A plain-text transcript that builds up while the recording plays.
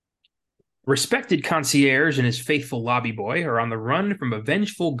Respected concierge and his faithful lobby boy are on the run from a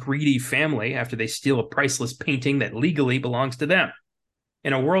vengeful, greedy family after they steal a priceless painting that legally belongs to them.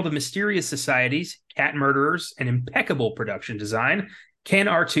 In a world of mysterious societies, cat murderers, and impeccable production design, can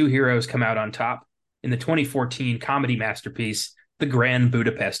our two heroes come out on top in the 2014 comedy masterpiece, The Grand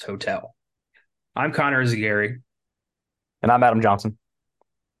Budapest Hotel? I'm Connor Zagari. And I'm Adam Johnson.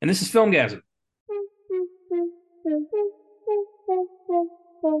 And this is Filmgasm.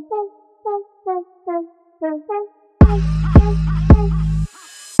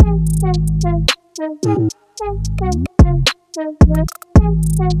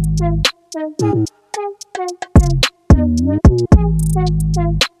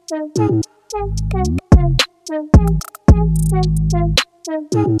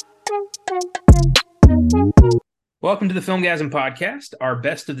 Welcome to the Filmgasm podcast. Our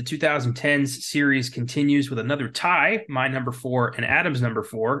best of the 2010s series continues with another tie, my number 4 and Adam's number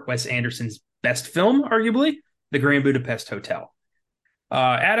 4, Wes Anderson's best film, arguably, The Grand Budapest Hotel.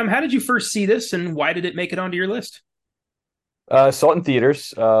 Adam, how did you first see this and why did it make it onto your list? Saw it in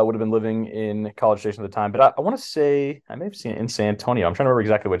theaters. Would have been living in College Station at the time, but I want to say I may have seen it in San Antonio. I'm trying to remember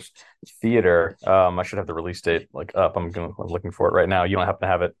exactly which theater. I should have the release date up. I'm looking for it right now. You don't happen to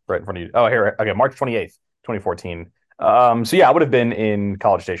have it right in front of you. Oh, here. Okay, March 28th, 2014. So yeah, I would have been in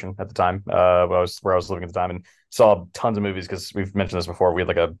College Station at the time, where I was living at the time, and saw tons of movies because we've mentioned this before. We had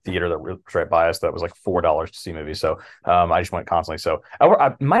like a theater that was right by us that was like $4 to see movies. So I just went constantly. So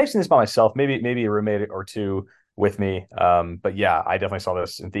I might have seen this by myself, maybe a roommate or two with me. But yeah, I definitely saw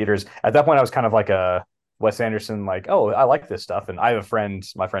this in theaters. At that point, I was kind of like a Wes Anderson, like, oh, I like this stuff. And I have a friend,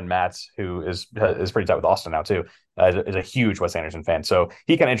 my friend Matt, who is pretty tight with Austin now too, is a huge Wes Anderson fan. So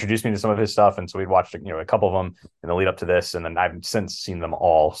he kind of introduced me to some of his stuff, and so we'd watched a couple of them in the lead up to this, and then I've since seen them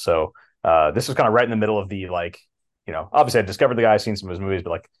all. So this was kind of right in the middle of the obviously I discovered the guy, seen some of his movies, but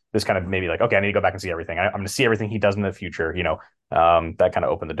like this kind of maybe like, okay, I need to go back and see everything. I'm going to see everything he does in the future. That kind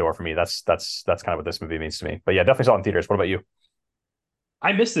of opened the door for me. That's kind of what this movie means to me. But yeah, definitely saw it in theaters. What about you?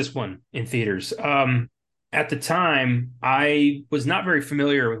 I missed this one in theaters. At the time, I was not very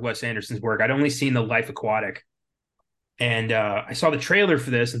familiar with Wes Anderson's work. I'd only seen The Life Aquatic. And I saw the trailer for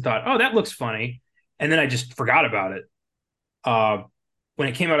this and thought, oh, that looks funny. And then I just forgot about it. When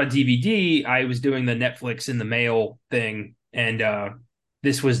it came out on DVD, I was doing the Netflix in the mail thing. And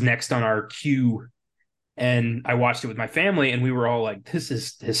this was next on our queue. And I watched it with my family, and we were all like, this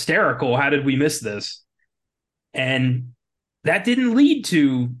is hysterical. How did we miss this? And that didn't lead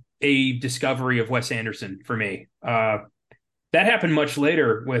to a discovery of Wes Anderson for me. That happened much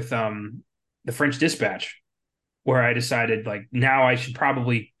later with The French Dispatch, where I decided, like, now I should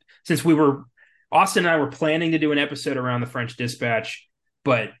probably, since Austin and I were planning to do an episode around The French Dispatch,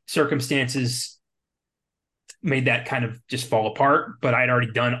 but circumstances made that kind of just fall apart. But I'd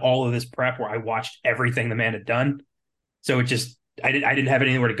already done all of this prep where I watched everything the man had done. So I didn't have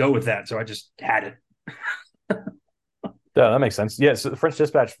anywhere to go with that. So I just had it. Yeah, that makes sense. Yeah, so the French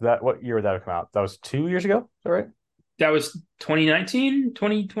Dispatch, what year would that have come out? That was 2 years ago, is that right? That was 2019,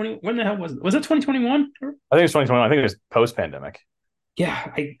 2020. When the hell was it? Was it 2021? I think it was 2021. I think it was post-pandemic.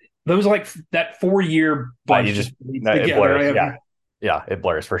 Yeah, those like that 4-year bunch it blurs. Yeah, it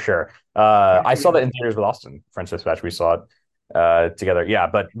blurs for sure. I saw that in theaters with Austin, French Dispatch. We saw it together. Yeah,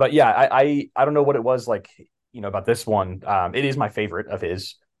 but yeah, I don't know what it was like, about this one. It is my favorite of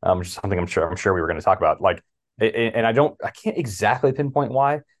his, which is something I'm sure we were going to talk about. Like, and I can't exactly pinpoint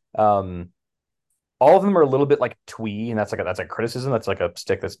why. All of them are a little bit like twee, and that's like criticism. That's like a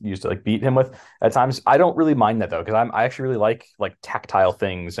stick that's used to like beat him with at times. I don't really mind that though, because I actually really like tactile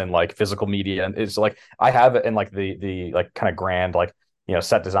things and like physical media, and it's like I have it in like the like kind of grand like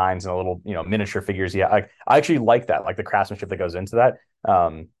set designs and a little miniature figures. Yeah, I actually like that, like the craftsmanship that goes into that.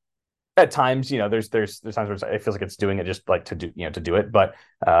 At times, there's times where it feels like it's doing it just like to do it, but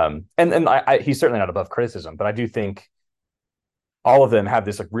he's certainly not above criticism, but I do think all of them have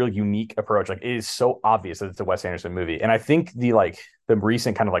this like real unique approach. Like, it is so obvious that it's a Wes Anderson movie. And I think the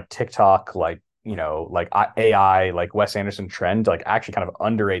recent kind of like TikTok, like AI, like Wes Anderson trend, like actually kind of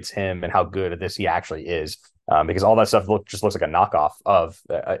underrates him and how good at this he actually is. Because all that stuff just looks like a knockoff of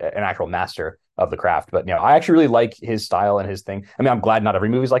an actual master of the craft. But I actually really like his style and his thing. I mean, I'm glad not every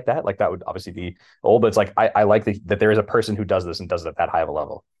movie's like that. Like, that would obviously be old, but it's like I like that there is a person who does this and does it at that high of a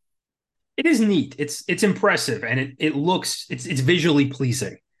level. It is neat. It's impressive, and it looks it's visually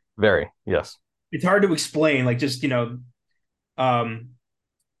pleasing. Very, yes. It's hard to explain. Like, just what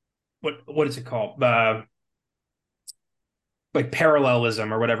is it called? Like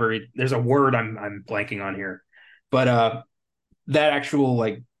parallelism or whatever. There's a word I'm blanking on here, but that actual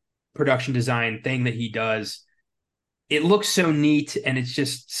like production design thing that he does, it looks so neat, and it's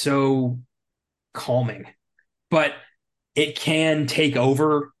just so calming, but it can take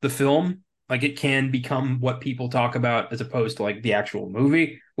over the film. Like it can become what people talk about as opposed to like the actual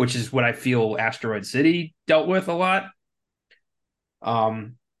movie, which is what I feel Asteroid City dealt with a lot.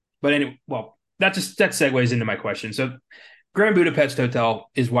 Um, but anyway, well, that segues into my question. So, Grand Budapest Hotel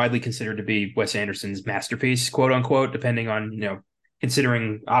is widely considered to be Wes Anderson's masterpiece, quote unquote, depending on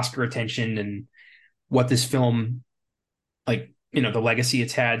considering Oscar attention and what this film like the legacy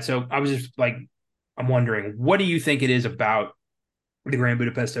it's had. So I was just like, I'm wondering, what do you think it is about the Grand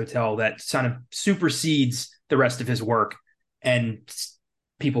Budapest Hotel that kind of supersedes the rest of his work and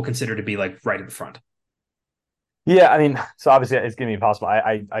people consider to be like right at the front? Yeah, I mean, so obviously it's gonna be impossible.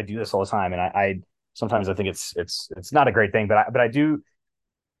 I do this all the time, and I sometimes I think it's not a great thing, but I do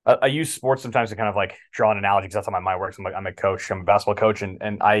I use sports sometimes to kind of like draw an analogy because that's how my mind works. I'm a coach, I'm a basketball coach,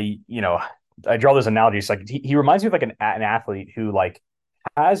 and I draw this analogy. It's like he reminds me of like an athlete who like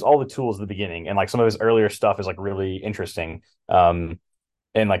has all the tools at the beginning, and like some of his earlier stuff is like really interesting. And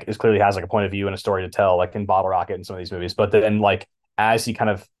like is clearly has like a point of view and a story to tell, like in Bottle Rocket and some of these movies. But then like as he kind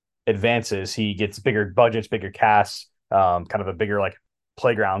of advances, he gets bigger budgets, bigger casts, kind of a bigger like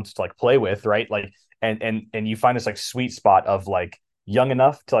playground to like play with, right? Like and you find this like sweet spot of like young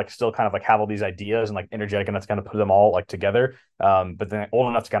enough to like still kind of like have all these ideas and like energetic enough to kind of put them all like together. But then old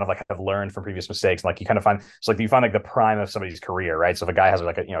enough to kind of like have learned from previous mistakes. And like you kind of find so like you find like the prime of somebody's career, right? So if a guy has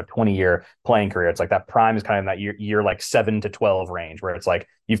like a 20-year playing career, it's like that prime is kind of in that year like 7 to 12 range where it's like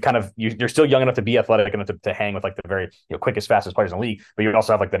you've kind of you're still young enough to be athletic enough to hang with like the very quickest, fastest players in the league, but you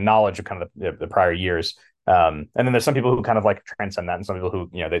also have like the knowledge of kind of the prior years. And then there's some people who kind of like transcend that, and some people who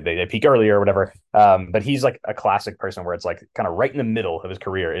they peak earlier or whatever. But he's like a classic person where it's like kind of right in the middle of his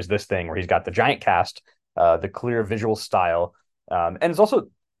career is this thing where he's got the giant cast, the clear visual style, and it's also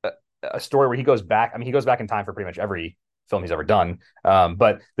a story where he goes back. I mean, he goes back in time for pretty much every film he's ever done.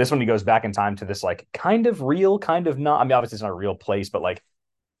 But this one he goes back in time to this like kind of real, kind of not. I mean, obviously it's not a real place, but like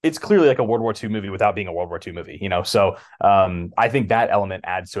it's clearly like a World War II movie without being a World War II movie, So I think that element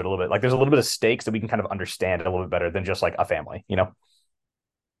adds to it a little bit. Like there's a little bit of stakes that we can kind of understand a little bit better than just like a family.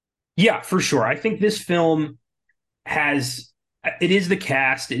 Yeah, for sure. I think this film has it is the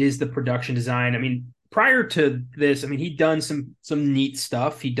cast, it is the production design. I mean, prior to this, I mean, he'd done some neat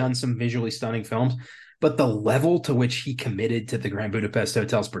stuff. He'd done some visually stunning films, but the level to which he committed to the Grand Budapest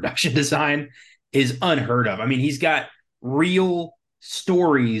Hotel's production design is unheard of. I mean, he's got real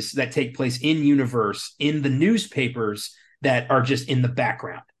stories that take place in universe in the newspapers that are just in the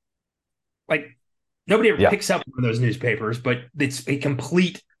background. Like nobody ever Yeah. picks up one of those newspapers, but it's a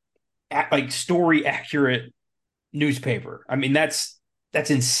complete like story accurate newspaper. I mean, that's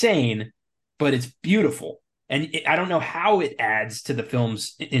insane, but it's beautiful. And I don't know how it adds to the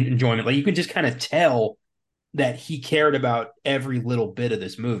film's enjoyment. Like you can just kind of tell that he cared about every little bit of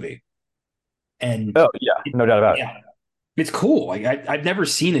this movie. And Oh yeah, no doubt about it. yeah, it's cool. Like I've never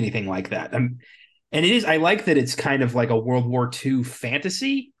seen anything like that. And it is. I like that it's kind of like a World War II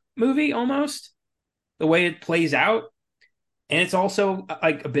fantasy movie almost the way it plays out, and it's also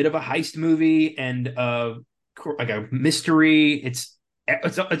like a bit of a heist movie and like a mystery. It's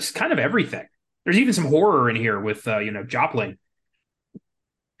kind of everything. There's even some horror in here with Joplin.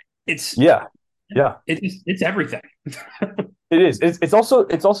 It's Yeah, yeah. it's everything. It is. It's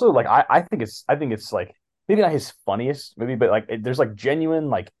also like I think it's like maybe not his funniest movie, but like there's like genuine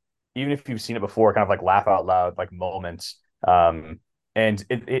like even if you've seen it before, kind of like laugh out loud like moments. And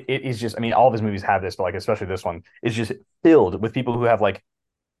it is just I mean all of his movies have this, but like especially this one is just filled with people who have like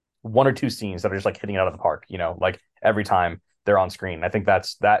one or two scenes that are just like hitting it out of the park. Like every time they're on screen. I think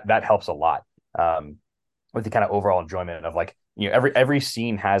that helps a lot. With the kind of overall enjoyment of like every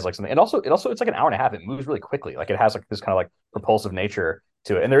scene has like something and also it's like an hour and a half. It moves really quickly, like it has like this kind of like propulsive nature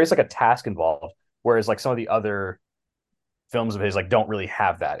to it, and there is like a task involved, whereas like some of the other films of his like don't really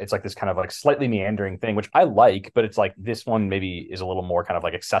have that. It's like this kind of like slightly meandering thing, which I like, but it's like this one maybe is a little more kind of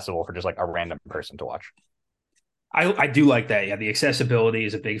like accessible for just like a random person to watch. I do like that. Yeah, the accessibility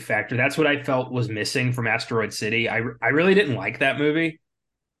is a big factor. That's what I felt was missing from Asteroid City. I really didn't like that movie.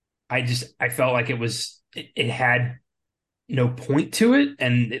 I felt like it had no point to it,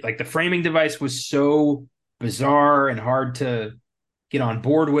 and like the framing device was so bizarre and hard to get on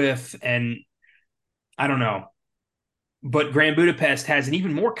board with, and I don't know. But Grand Budapest has an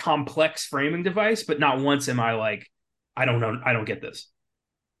even more complex framing device, but not once am I like, I don't know, I don't get this.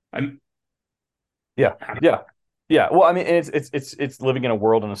 I'm Yeah, I don't, yeah, yeah. Well, I mean, it's living in a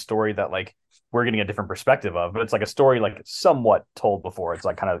world and a story that like we're getting a different perspective of, but it's like a story like somewhat told before. It's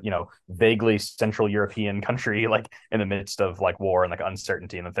like kind of vaguely Central European country like in the midst of like war and like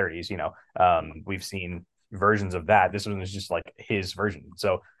uncertainty in the 30s. We've seen versions of that. This one was just like his version.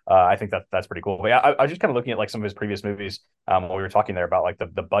 So I think that's pretty cool. But yeah, I was just kind of looking at like some of his previous movies when we were talking there about like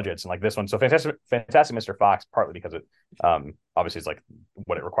the budgets and like this one. So Fantastic Mr. Fox, partly because it obviously it's like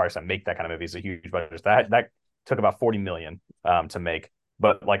what it requires to make that kind of movie is a huge budget. That took about 40 million to make.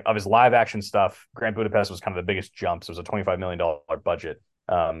 But like of his live action stuff, Grand Budapest was kind of the biggest jump. So it was a $25 million budget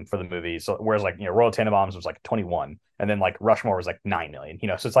for the movie. So whereas like, Royal Tenenbaums was like 21, and then like Rushmore was like 9 million,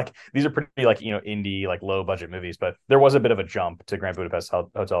 so it's like these are pretty like, indie, like low budget movies, but there was a bit of a jump to Grand Budapest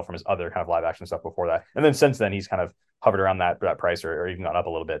Hotel from his other kind of live action stuff before that. And then since then he's kind of hovered around that price or even gone up a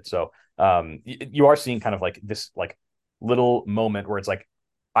little bit. So you are seeing kind of like this like little moment where it's like,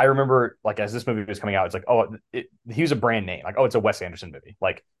 I remember like as this movie was coming out, it's like, oh, he was a brand name. Like, oh, it's a Wes Anderson movie.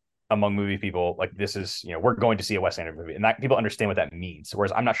 Like among movie people, like this is, we're going to see a Wes Anderson movie, and that people understand what that means.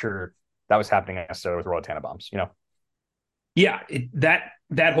 Whereas I'm not sure that was happening necessarily with Royal Tenenbaums. Yeah,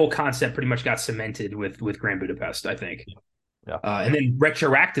 that whole concept pretty much got cemented with Grand Budapest, I think. Yeah. And then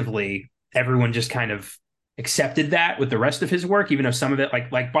retroactively, everyone just kind of accepted that with the rest of his work, even though some of it,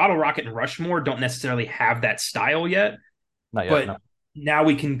 like Bottle Rocket and Rushmore, don't necessarily have that style yet. Not yet. But no. now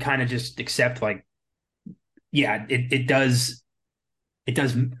we can kind of just accept, like, yeah, it does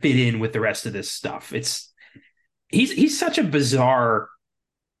fit in with the rest of this stuff. He's such a bizarre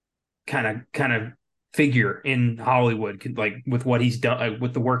kind of figure in Hollywood, like with what he's done,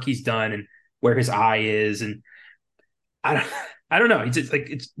 with the work he's done, and where his eye is, and I don't know. It's like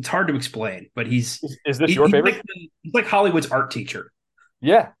it's hard to explain, but is this your favorite? He's like Hollywood's art teacher.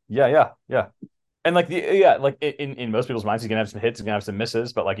 Yeah. And like like in most people's minds, he's gonna have some hits, he's gonna have some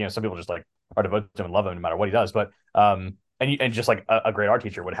misses, but like some people just like are devoted to him and love him no matter what he does. But and just like a great art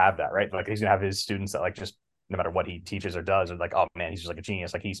teacher would have that, right? Like he's gonna have his students that like just no matter what he teaches or does, are like, oh man, he's just like a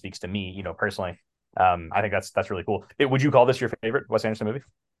genius. Like he speaks to me, personally. I think that's really cool. Would you call this your favorite Wes Anderson movie?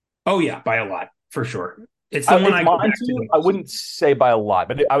 Oh yeah, by a lot for sure. It's the one I go back to. I wouldn't say by a lot,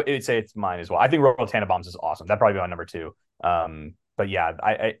 but I would say it's mine as well. I think Royal Tenenbaums is awesome. That'd probably be my number two. But yeah,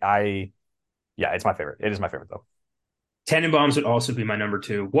 yeah, it's my favorite. It is my favorite though. Tenenbaums would also be my number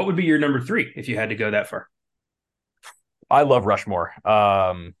two. What would be your number three if you had to go that far? I love Rushmore.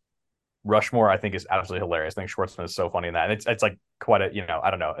 Rushmore, I think, is absolutely hilarious. I think Schwartzman is so funny in that. And it's like quite a, I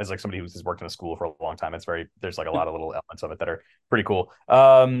don't know, as like somebody who's worked in a school for a long time, there's like a lot of little elements of it that are pretty cool.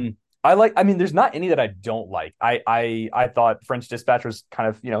 There's not any that I don't like. I thought French Dispatch was kind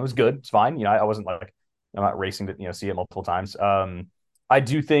of, it was good. It's fine. I wasn't like, I'm not racing to, see it multiple times. I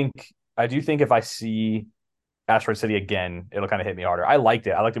do think if I see Asteroid City again, it'll kind of hit me harder. I liked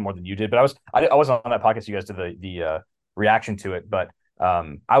it. I liked it more than you did, but I wasn't on that podcast. You guys did the reaction to it, but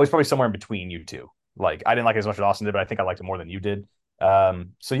I was probably somewhere in between you two. Like I didn't like it as much as Austin did, but I think I liked it more than you did.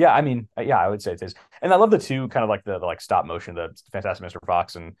 So yeah, I would say it is. And I love the two kind of like the like stop motion, the Fantastic Mr.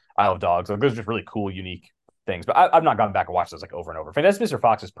 Fox and Isle of Dogs. Like those are just really cool, unique things. But I've not gone back and watched those like over and over. Fantastic Mr.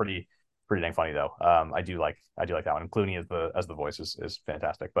 Fox is pretty dang funny though. I do like that one. And Clooney as the voice is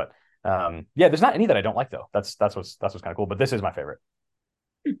fantastic. But yeah, there's not any that I don't like though. That's what's kind of cool. But this is my favorite.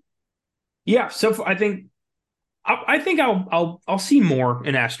 Yeah, so I think I'll see more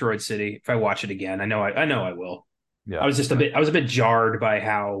in Asteroid City if I watch it again. I know I will. Yeah. I was a bit jarred by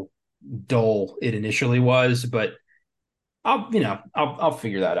how dull it initially was, but I'll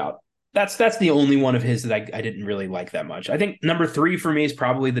figure that out. That's the only one of his that I didn't really like that much. I think number three for me is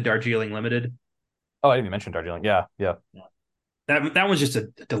probably the Darjeeling Limited. Oh, I didn't even mention Darjeeling. Yeah. That one's just a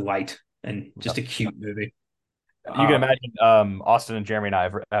delight and just a cute movie. You can imagine Austin and Jeremy and I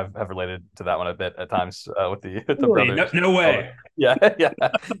have related to that one a bit at times with the really? brothers. No way. Yeah.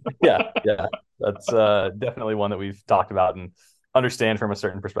 That's definitely one that we've talked about and understand from a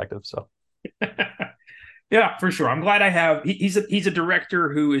certain perspective. So yeah, for sure. I'm glad I have. He's a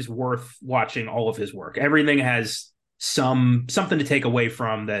director who is worth watching all of his work. Everything has something to take away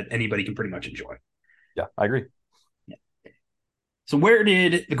from that anybody can pretty much enjoy. Yeah, I agree. Yeah. So where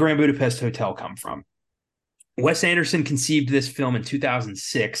did the Grand Budapest Hotel come from? Wes Anderson conceived this film in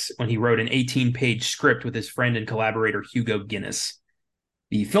 2006 when he wrote an 18-page script with his friend and collaborator Hugo Guinness.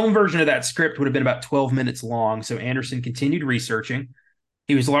 The film version of that script would have been about 12 minutes long, so Anderson continued researching.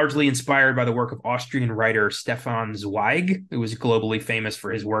 He was largely inspired by the work of Austrian writer Stefan Zweig, who was globally famous for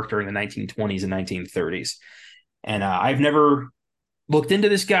his work during the 1920s and 1930s. And I've never looked into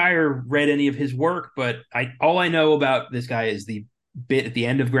this guy or read any of his work, but all I know about this guy is the bit at the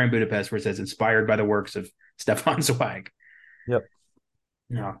end of Grand Budapest where it says inspired by the works of Stefan Zweig. Yep.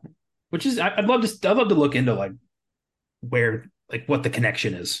 Yeah. Which is I'd love to look into like where like what the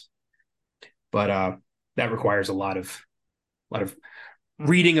connection is. But that requires a lot of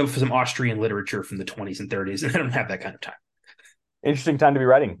reading of some Austrian literature from the 20s and 30s, and I don't have that kind of time. Interesting time to be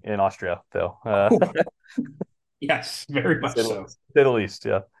writing in Austria, though. Yes, very To much say the so. least. To say the least,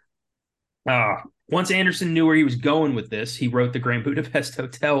 yeah. Uh, Once Anderson knew where he was going with this, he wrote the Grand Budapest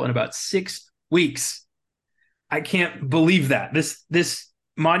Hotel in about 6 weeks. I can't believe that. This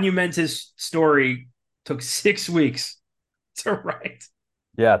monumentous story took 6 weeks to write.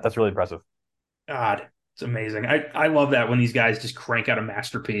 Yeah, that's really impressive. God, it's amazing. I love that when these guys just crank out a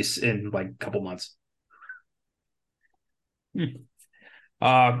masterpiece in like a couple months.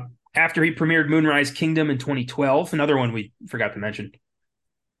 After he premiered Moonrise Kingdom in 2012, another one we forgot to mention,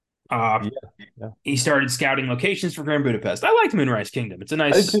 uh, Yeah, yeah. he started scouting locations for Grand Budapest. I liked Moonrise Kingdom. It's a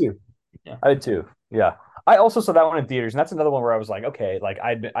I did nice, too. yeah, I did too. Yeah. I also saw that one in theaters, and that's another one where I was like, okay, like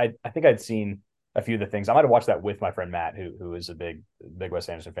I think I'd seen a few of the things. I might have watched that with my friend Matt, who is a big Wes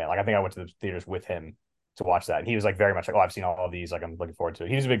Anderson fan. Like I think I went to the theaters with him to watch that, and he was like very much like, oh, I've seen all of these. Like I'm looking forward to it.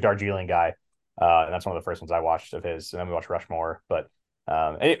 He was a big Darjeeling guy, and that's one of the first ones I watched of his. And then we watched Rushmore, but.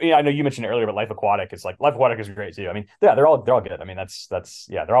 I know you mentioned it earlier, but Life Aquatic is like Life Aquatic is great too. I mean, yeah, they're all good. I mean, that's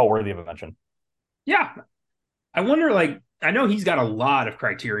yeah, they're all worthy of a mention. yeah. I wonder, like, I know he's got a lot of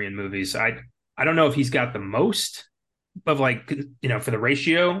Criterion movies. I don't know if he's got the most of like for the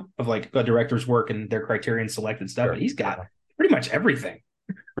ratio of like a director's work and their Criterion selected stuff, but Sure. he's got pretty much everything.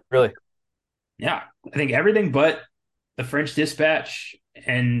 Really? Yeah, I think everything but The French Dispatch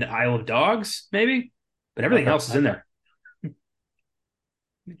and Isle of Dogs, maybe, but everything Okay. else is in there.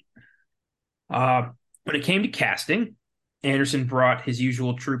 When it came to casting, Anderson brought his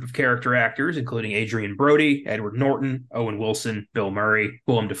usual troupe of character actors, including Adrian Brody, Edward Norton, Owen Wilson, Bill Murray,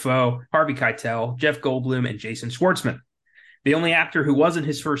 Willem Dafoe, Harvey Keitel, Jeff Goldblum, and Jason Schwartzman. The only actor who wasn't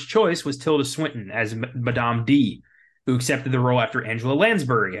his first choice was Tilda Swinton as Madame D, who accepted the role after Angela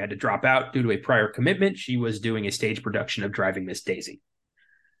Lansbury had to drop out due to a prior commitment. She was doing a stage production of Driving Miss Daisy,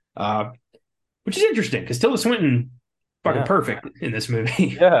 uh, which is interesting because Tilda Swinton fucking Yeah. perfect in this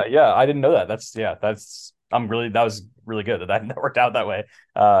movie. Yeah, yeah. I didn't know that. That was really good that that worked out that way.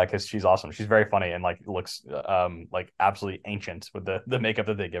 Because she's awesome. She's very funny and like looks like absolutely ancient with the makeup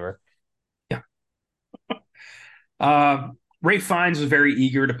that they give her. Yeah. Uh, Ray Fiennes was very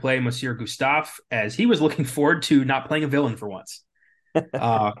eager to play Monsieur Gustave as he was looking forward to not playing a villain for once.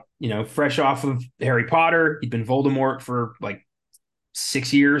 Fresh off of Harry Potter, he'd been Voldemort for like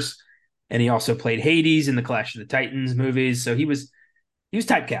 6 years, and he also played Hades in the Clash of the Titans movies. So he was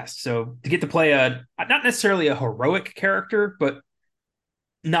typecast. So to get to play a not necessarily a heroic character, but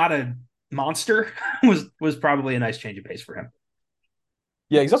not a monster was probably a nice change of pace for him.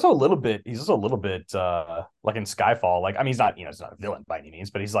 Yeah, he's also a little bit like in Skyfall. Like I mean he's not a villain by any means,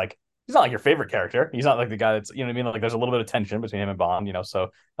 but he's not like your favorite character. He's not like the guy that's what I mean? Like there's a little bit of tension between him and Bond. So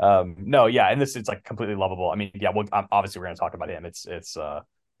no, yeah, and this it's like completely lovable. I mean, yeah, well obviously we're gonna talk about him. It's a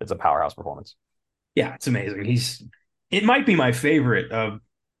powerhouse performance. Yeah, it's amazing. It might be my favorite of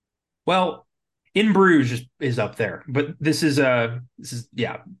well, In Bruges is up there, but this is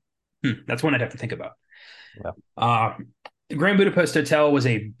yeah, that's one I'd have to think about. Yeah. Uh, the Grand Budapest Hotel was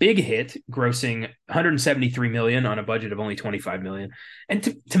a big hit, grossing 173 million on a budget of only 25 million.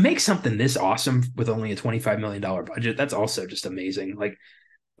 And to make something this awesome with only a 25 million dollar budget, that's also just amazing. Like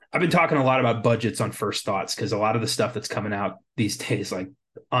I've been talking a lot about budgets on First Thoughts because a lot of the stuff that's coming out these days, like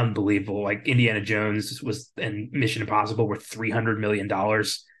unbelievable. Like Indiana Jones was and Mission Impossible were $300 million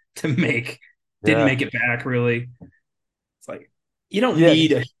to make, didn't Yeah. make it back really. It's like you don't Yeah.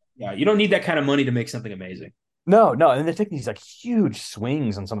 need a yeah, you don't need that kind of money to make something amazing. No, no, and they take these like huge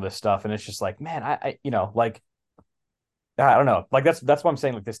swings on some of this stuff, and it's just like, man, like I don't know, like that's what I'm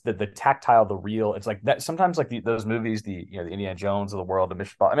saying. Like the tactile, the real. It's like that sometimes like those movies, the Indiana Jones of the world, the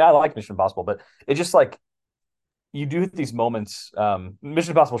Mission. I mean, I like Mission Impossible, but it's just like you do hit these moments.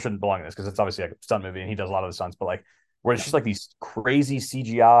 Mission Impossible shouldn't belong in this because it's obviously like a stunt movie, and he does a lot of the stunts, but like where it's just like these crazy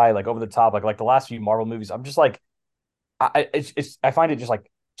CGI, like over the top, like the last few Marvel movies. I'm just like I find it just like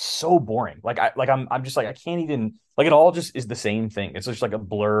so boring. I'm just like I can't even like it all just is the same thing. It's just like a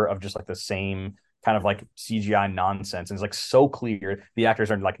blur of just like the same kind of like CGI nonsense. And it's like so clear the actors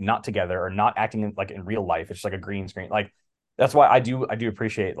are like not together or not acting in real life. It's just like a green screen. Like that's why I do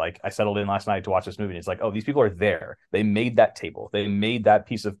appreciate like I settled in last night to watch this movie. And it's like, oh, these people are there. They made that table. They made that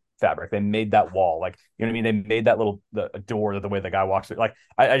piece of fabric. They made that wall. Like, you know what I mean? They made that little door the way the guy walks through. Like,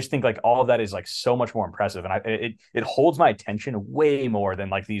 I just think like all of that is like so much more impressive. And it holds my attention way more than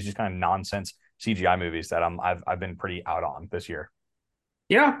like these just kind of nonsense CGI movies that I've been pretty out on this year.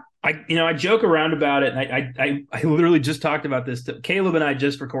 Yeah, I joke around about it, and I literally just talked about this. Caleb and I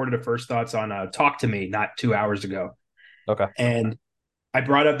just recorded a First Thoughts on Talk to Me not 2 hours ago, Okay. and I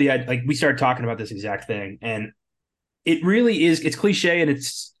brought up the like we started talking about this exact thing, and it really is. It's cliche and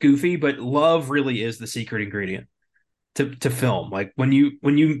it's goofy, but love really is the secret ingredient. to film. Like when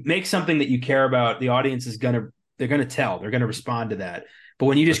you make something that you care about, the audience is gonna tell. They're gonna respond to that. But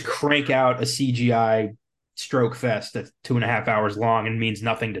when you For just sure. crank out a CGI stroke fest that's 2.5 hours long and means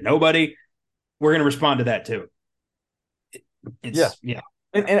nothing to nobody, we're gonna respond to that too. Yeah. It's yeah.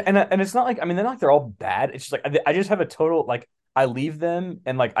 And it's not like, I mean, they're not like they're all bad. It's just like I just have a total like I leave them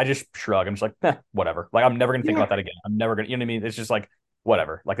and like I just shrug. I'm just like, whatever. Like I'm never gonna think Yeah. about that again. I'm never gonna, you know what I mean? It's just like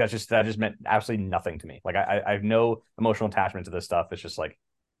whatever. Like that just meant absolutely nothing to me. Like I have no emotional attachment to this stuff. It's just like,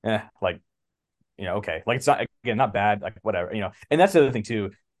 like okay. Like it's not, again, not bad. Like whatever. And that's the other thing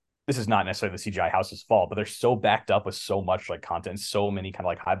too. This is not necessarily the CGI house's fault, but they're so backed up with so much like content, so many kind of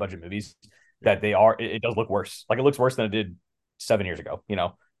like high budget movies that it does look worse. Like it looks worse than it did 7 years ago,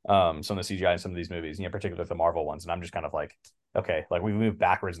 some of the CGI in some of these movies, particularly the Marvel ones. And I'm just kind of like, okay, like we've moved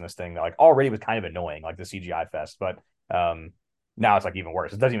backwards in this thing that like already was kind of annoying, like the CGI fest, but now it's like even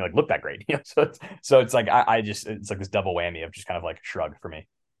worse. It doesn't even like look that great. So it's like I just, it's like this double whammy of just kind of like shrug for me.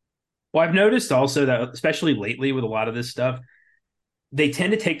 Well, I've noticed also that, especially lately with a lot of this stuff, they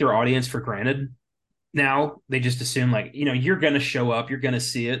tend to take their audience for granted. Now they just assume like, you're going to show up, you're going to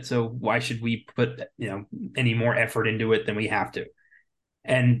see it. So why should we put, any more effort into it than we have to?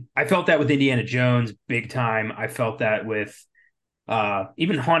 And I felt that with Indiana Jones big time. I felt that with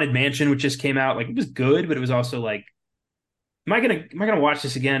even Haunted Mansion, which just came out. Like it was good, but it was also like, am I gonna watch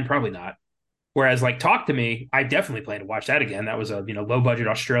this again? Probably not. Whereas like Talk to Me, I definitely plan to watch that again. That was a low budget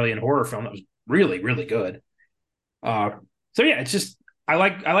Australian horror film that was really really good. Uh, so yeah, it's just I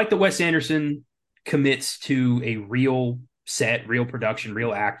like that Wes Anderson commits to a real set, real production,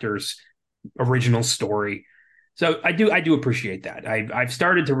 real actors, original story. So I do appreciate that. I've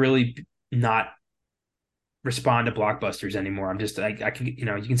started to really not respond to blockbusters anymore. I'm just I can you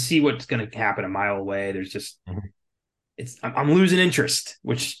can see what's going to happen a mile away. There's just Mhm. I'm losing interest,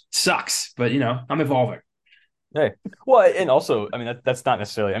 which sucks, but I'm evolving. Hey, well, and also, I mean, that's not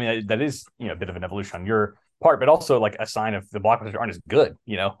necessarily, I mean, that is, a bit of an evolution on your part, but also like a sign of the blockbusters aren't as good,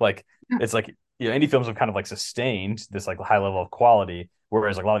 like it's like, indie films have kind of like sustained this like high level of quality,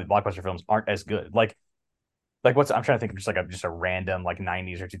 whereas like a lot of the blockbuster films aren't as good. Like what's, I'm trying to think of just a random like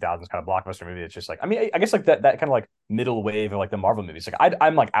 90s or 2000s kind of blockbuster movie. It's just like, I mean, I guess like that kind of like middle wave of like the Marvel movies. Like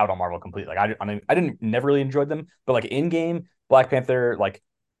I'm like out on Marvel completely. Like I mean, I didn't never really enjoyed them, but like Endgame, Black Panther, like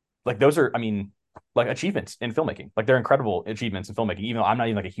those are, I mean, like achievements in filmmaking. Like they're incredible achievements in filmmaking, even though I'm not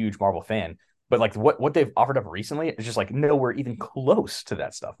even like a huge Marvel fan. But like what they've offered up recently is just like nowhere even close to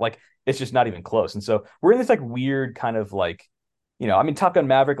that stuff. Like it's just not even close. And so we're in this like weird kind of like, I mean, Top Gun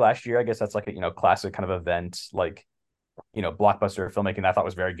Maverick last year, I guess that's like a classic kind of event, like blockbuster filmmaking that I thought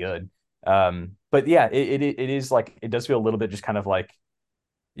was very good. But yeah, it is like it does feel a little bit just kind of like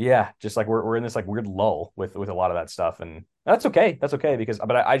yeah, just like we're in this like weird lull with a lot of that stuff, and that's okay. That's okay because,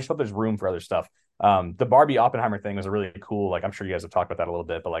 but I just hope there's room for other stuff. The Barbie Oppenheimer thing was a really cool. Like I'm sure you guys have talked about that a little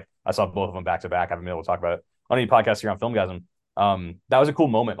bit, but like I saw both of them back to back. I haven't been able to talk about it on any podcast here on Filmgasm. That was a cool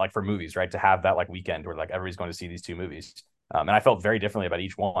moment, like for movies, right? To have that like weekend where like everybody's going to see these two movies. And I felt very differently about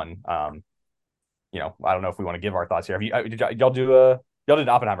each one. I don't know if we want to give our thoughts here. Have you did y'all do y'all did an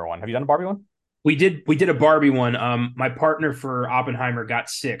Oppenheimer one? Have you done a Barbie one? We did a Barbie one. My partner for Oppenheimer got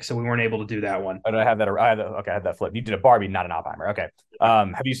sick, so we weren't able to do that one. Or did I have that? Okay, I had that flip. You did a Barbie, not an Oppenheimer. Okay.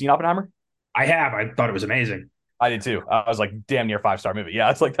 Have you seen Oppenheimer? I have. I thought it was amazing. I did too. I was like damn near 5-star movie.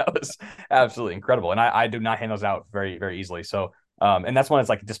 Yeah, it's like that was absolutely incredible, and I do not hand those out very very easily. So, and that's when it's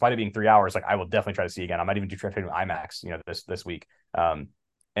like, despite it being 3 hours, like I will definitely try to see again. I might even try to do IMAX, this week.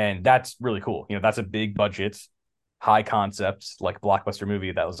 And that's really cool. That's a big budget, high concept, like blockbuster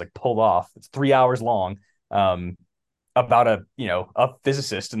movie that was like pulled off. It's 3 hours long. About a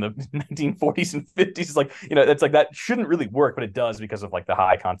physicist in the 1940s and 50s. Like, that's like, that shouldn't really work, but it does because of like the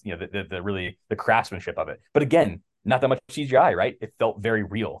high content, the really the craftsmanship of it. But again, not that much CGI, right? It felt very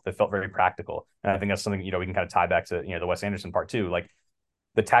real. It felt very practical. And I think that's something, we can kind of tie back to, the Wes Anderson part too. Like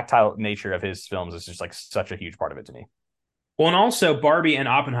the tactile nature of his films is just like such a huge part of it to me. Well, and also Barbie and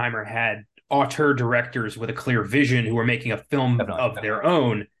Oppenheimer had auteur directors with a clear vision who were making a film Definitely. of their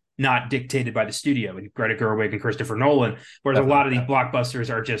own, not dictated by the studio, and Greta Gerwig and Christopher Nolan. Whereas a lot Definitely. of these blockbusters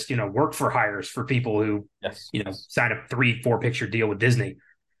are just, work for hires for people who, Yes. sign a 3-4 picture deal with Disney.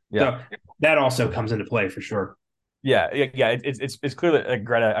 Yeah. So that also comes into play for sure. Yeah. It's clear that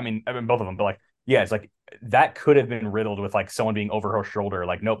Greta. I mean, both of them, but like, yeah, it's like that could have been riddled with like someone being over her shoulder,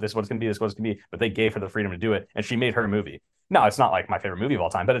 like, nope, this is what it's gonna be, this is what it's gonna be. But they gave her the freedom to do it, and she made her movie. No, it's not like my favorite movie of all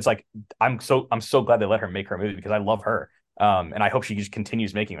time, but it's like I'm so glad they let her make her movie because I love her. And I hope she just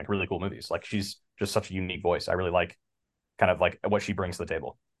continues making like really cool movies. Like she's just such a unique voice. I really like kind of like what she brings to the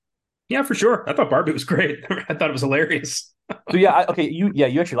table. Yeah, for sure. I thought Barbie was great. I thought it was hilarious. So yeah, okay, you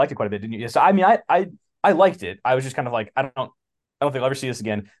actually liked it quite a bit, didn't you? So I mean, I I liked it. I was just kind of like, I don't think I'll ever see this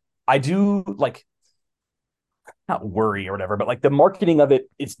again. I do like not worry or whatever, but like the marketing of it,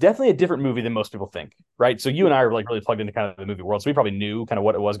 it's definitely a different movie than most people think, right? So you and I are like really plugged into kind of the movie world, so we probably knew kind of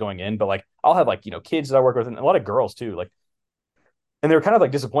what it was going in. But like, I'll have like kids that I work with, and a lot of girls too, like, and they were kind of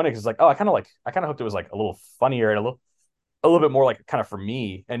like disappointed because like, oh, I kind of hoped it was like a little funnier and a little bit more like kind of for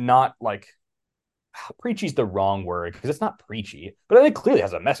me, and not like preachy is the wrong word because it's not preachy, but I think it clearly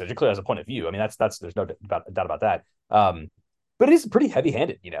has a message. It clearly has a point of view. I mean, that's there's no doubt about that. But it is pretty heavy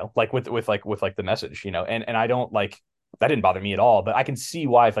handed, like with the message, and I don't like that didn't bother me at all. But I can see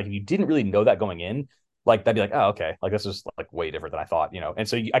why if you didn't really know that going in, like that'd be like, oh, okay, like this is like way different than I thought, and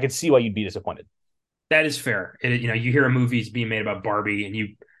so I can see why you'd be disappointed. That is fair. You hear a movie's being made about Barbie, and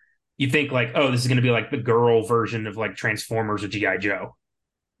you think like, oh, this is going to be like the girl version of like Transformers or GI Joe,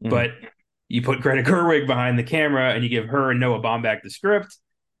 Mm-hmm. but you put Greta Gerwig behind the camera and you give her and Noah Baumbach the script.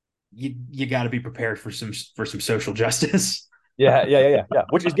 You got to be prepared for some social justice. Yeah.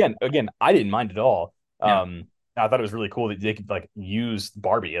 Which is again, I didn't mind at all. Yeah, I thought it was really cool that they could like use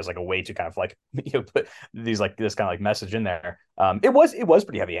Barbie as like a way to kind of like put these like this kind of like message in there. It was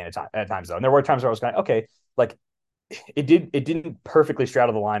pretty heavy handed at times though, and there were times where I was kind of okay, like it didn't perfectly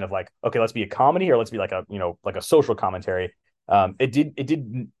straddle the line of like okay, let's be a comedy or let's be like a like a social commentary. It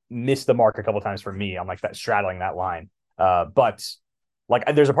did miss the mark a couple times for me on like that straddling that line. But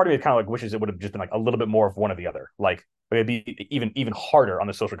like there's a part of me that kind of like wishes it would have just been like a little bit more of one or the other. Like it'd be even harder on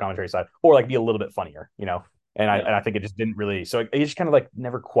the social commentary side, or like be a little bit funnier. And I think it just didn't really. So it just kind of like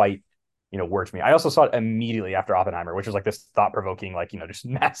never quite worked me. I also saw it immediately after Oppenheimer, which was like this thought provoking, like just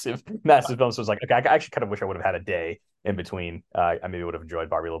massive film. So it was like okay, I actually kind of wish I would have had a day in between. I maybe would have enjoyed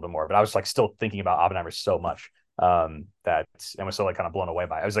Barbie a little bit more, but I was like still thinking about Oppenheimer so much that and was so like kind of blown away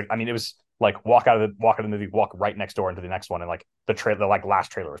by it. I was like, I mean, it was like walk out of the movie, walk right next door into the next one, and like the like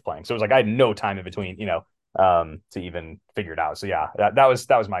last trailer was playing. So it was like I had no time in between, to even figure it out. So yeah, that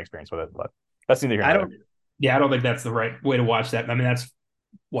was my experience with it. But that's neither here I nor there. don't. Yeah, I don't think that's the right way to watch that. I mean, that's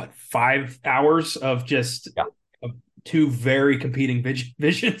what 5 hours of just Yeah. two very competing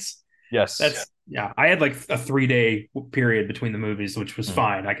visions. Yes. That's yeah. I had like a 3 day period between the movies, which was Mhm.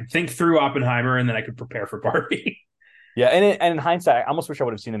 fine. I could think through Oppenheimer and then I could prepare for Barbie. Yeah, and in hindsight, I almost wish I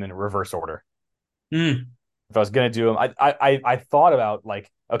would have seen them in reverse order. Mm. If I was gonna do them, I thought about like,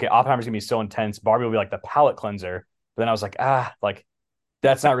 okay, Oppenheimer's gonna be so intense, Barbie will be like the palate cleanser. But then I was like, like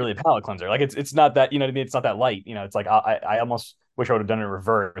that's not really a palate cleanser. Like it's not that, what I mean? It's not that light. It's like I almost wish I would have done it in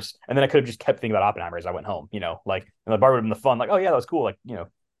reverse. And then I could have just kept thinking about Oppenheimer as I went home, like and the bar would have been the fun, like, oh yeah, that was cool. Like,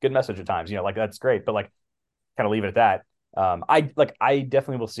 good message at times, like that's great. But like kind of leave it at that. I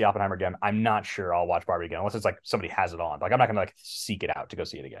definitely will see Oppenheimer again. I'm not sure I'll watch Barbie again unless it's like somebody has it on. Like I'm not gonna like seek it out to go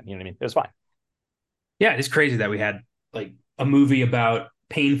see it again. You know what I mean? It was fine. Yeah, it's crazy that we had like a movie about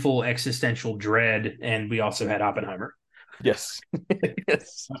painful existential dread, and we also had Oppenheimer. Yes.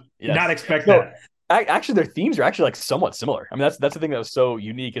 Yes. Not Yes. expect No, that. actually their themes are actually like somewhat similar. I mean, that's the thing that was so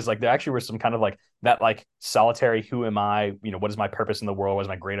unique is like there actually was some kind of like that like solitary who am I, what is my purpose in the world? What is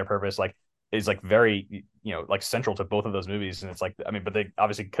my greater purpose? Like is like very, like central to both of those movies. And it's like, I mean, but they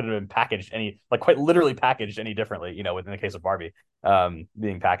obviously couldn't have been packaged any, like quite literally packaged any differently, within the case of Barbie,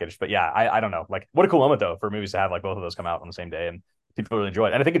 being packaged. But yeah, I don't know. Like what a cool moment though for movies to have like both of those come out on the same day and people really enjoy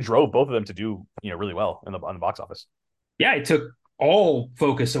it. And I think it drove both of them to do, really well on the box office. Yeah, it took all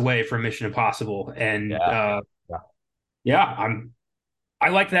focus away from Mission Impossible, and Yeah. Yeah. yeah, I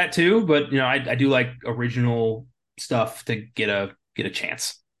like that too. But I do like original stuff to get a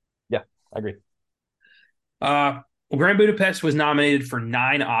chance. Yeah. I agree. Well, Grand Budapest was nominated for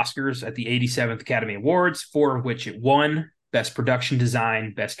 9 Oscars at the 87th Academy Awards, 4 of which it won: Best Production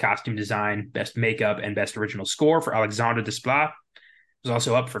Design, Best Costume Design, Best Makeup, and Best Original Score for Alexandre Desplat. It was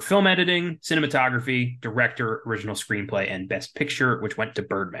also up for Film Editing, Cinematography, Director, Original Screenplay, and Best Picture, which went to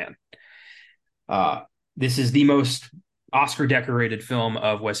Birdman. This is the most Oscar-decorated film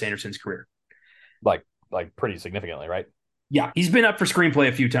of Wes Anderson's career. Like pretty significantly, right? Yeah, he's been up for screenplay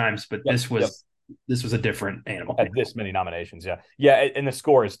a few times, but Yep. Yep. this was a different animal. Had this many nominations. Yeah. Yeah. And the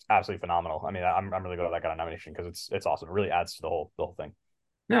score is absolutely phenomenal. I mean, I'm really good at that kind of nomination because it's awesome. It really adds to the whole thing.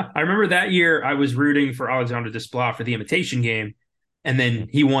 Yeah, I remember that year I was rooting for Alexander Desplat for the Imitation Game, and then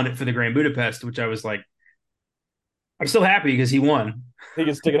he won it for the Grand Budapest, which I was like, I'm still happy because he won. He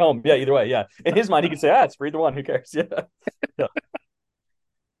can stick it home. Yeah. Either way. Yeah. In his mind, he can say, it's for either one. Who cares? Yeah. Yeah.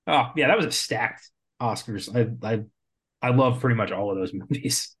 Oh yeah, that was a stacked Oscars. I love pretty much all of those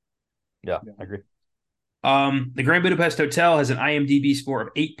movies. Yeah. I agree. The Grand Budapest Hotel has an IMDb score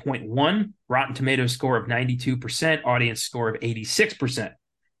of 8.1, Rotten Tomatoes score of 92%, audience score of 86%.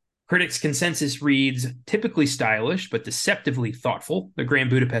 Critics' consensus reads typically stylish but deceptively thoughtful. The Grand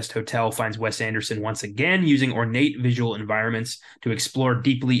Budapest Hotel finds Wes Anderson once again using ornate visual environments to explore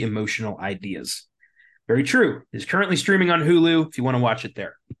deeply emotional ideas. Very true. It's currently streaming on Hulu if you want to watch it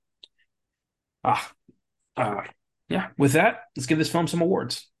there. Ah, yeah. With that, let's give this film some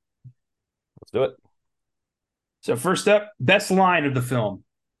awards. Let's do it. So first up, best line of the film.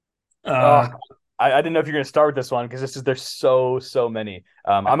 I didn't know if you're going to start with this one because there's so many.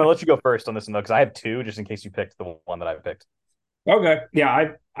 I'm going to let you go first on this one though because I have two just in case you picked the one that I picked. Okay,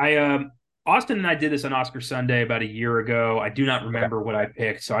 yeah, Austin and I did this on Oscar Sunday about a year ago. I do not remember what I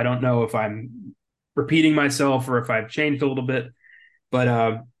picked, so I don't know if I'm repeating myself or if I've changed a little bit.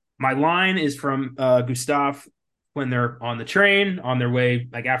 But my line is from Gustav when they're on the train on their way,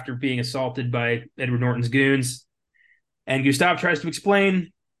 like after being assaulted by Edward Norton's goons, and Gustav tries to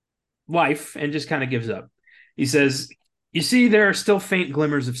explain life and just kind of gives up. He says, "You see, there are still faint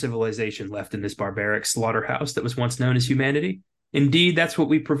glimmers of civilization left in this barbaric slaughterhouse that was once known as humanity. Indeed, that's what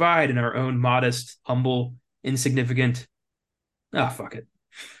we provide in our own modest, humble, insignificant." Fuck it.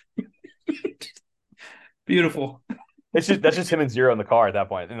 Beautiful. That's just him and Zero in the car at that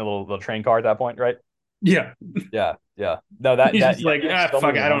point, in the little train car at that point, right? Yeah. Yeah. No, that he's that, just like,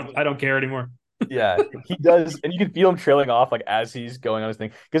 fuck it, I don't care anymore. Yeah, he does, and you can feel him trailing off like as he's going on his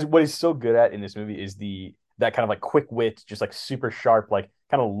thing. Because what he's so good at in this movie is that kind of like quick wit, just like super sharp, like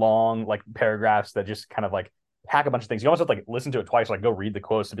kind of long like paragraphs that just kind of like pack a bunch of things. You almost have to like listen to it twice, like go read the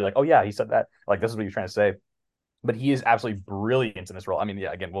quotes to be like, oh yeah, he said that. Like this is what you're trying to say. But he is absolutely brilliant in this role. I mean,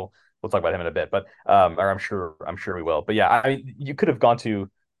 yeah, again, we'll talk about him in a bit, but or I'm sure we will. But yeah, I mean, you could have gone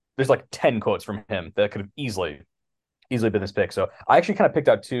to. There's like 10 quotes from him that could have easily been this pick. So I actually kind of picked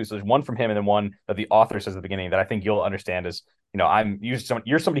out two. So there's one from him and then one that the author says at the beginning that I think you'll understand is, you're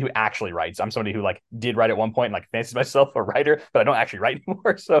somebody who actually writes. I'm somebody who like did write at one point and like fancies myself a writer, but I don't actually write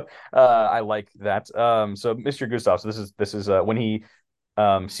anymore. So I like that. So Mr. Gustav, so this is when he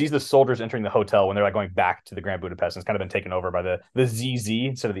sees the soldiers entering the hotel when they're like going back to the Grand Budapest, and it's kind of been taken over by the ZZ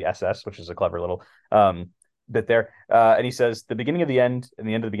instead of the SS, which is a clever little bit there. And he says, the beginning of the end and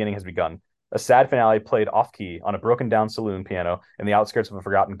the end of the beginning has begun. A sad finale played off-key on a broken-down saloon piano in the outskirts of a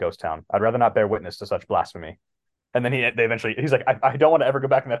forgotten ghost town. I'd rather not bear witness to such blasphemy. And then he's like, I don't want to ever go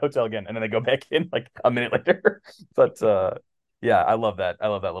back in that hotel again. And then they go back in like a minute later. But yeah, I love that. I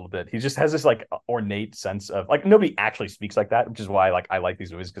love that little bit. He just has this like ornate sense of like nobody actually speaks like that, which is why like I like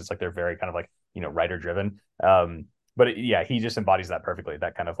these movies because like they're very kind of like writer driven. But yeah, he just embodies that perfectly.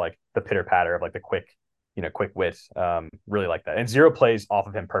 That kind of like the pitter patter of like the quick wit. Really like that. And Zero plays off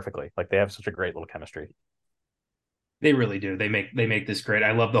of him perfectly. Like they have such a great little chemistry. They really do. They make this great.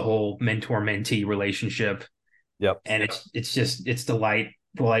 I love the whole mentor-mentee relationship. Yep. And it's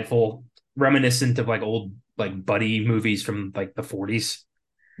delightful, reminiscent of like old like buddy movies from like the 40s.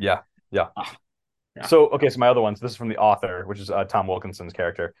 Yeah. Yeah. So my other ones. This is from the author, which is Tom Wilkinson's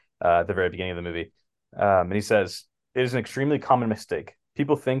character at the very beginning of the movie. And he says, "It is an extremely common mistake.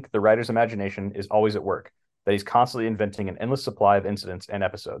 People think the writer's imagination is always at work, that he's constantly inventing an endless supply of incidents and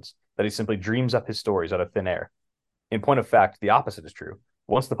episodes, that he simply dreams up his stories out of thin air. In point of fact, the opposite is true.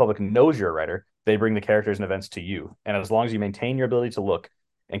 Once the public knows you're a writer, they bring the characters and events to you. And as long as you maintain your ability to look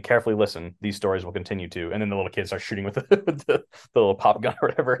and carefully listen, these stories will continue to." And then the little kids start shooting with the little pop gun or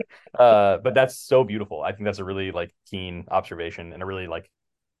whatever. But that's so beautiful. I think that's a really like keen observation and a really like,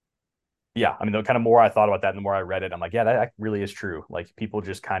 yeah, I mean, the kind of more I thought about that and the more I read it, I'm like, yeah, that really is true. Like people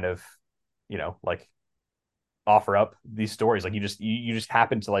just kind of, like offer up these stories. Like you just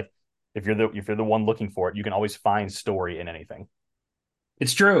happen to like, if you're the one looking for it, you can always find story in anything.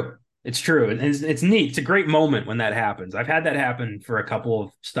 It's true. It's true. And it's neat. It's a great moment when that happens. I've had that happen for a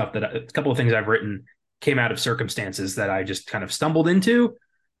couple of things I've written came out of circumstances that I just kind of stumbled into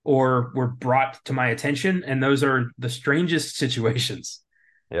or were brought to my attention. And those are the strangest situations.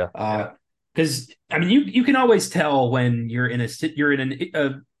 Yeah. Because I mean, you can always tell when you're in a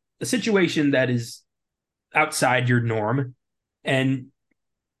situation that is outside your norm, and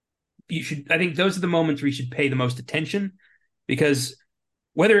I think those are the moments where you should pay the most attention, because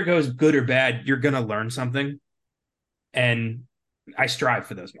whether it goes good or bad, you're gonna learn something, and I strive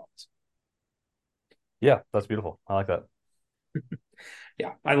for those moments. Yeah, that's beautiful. I like that.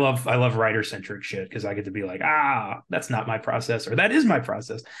 Yeah, I love writer centric shit because I get to be like, that's not my process, or that is my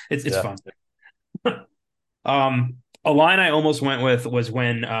process. It's fun. A line I almost went with was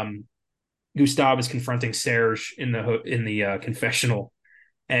when Gustav is confronting Serge in the confessional,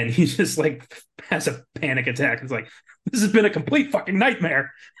 and he just like has a panic attack. It's like, this has been a complete fucking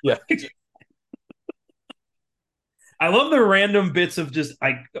nightmare. Yeah. I love the random bits of just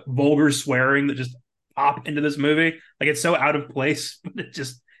like vulgar swearing that just pop into this movie. Like it's so out of place, but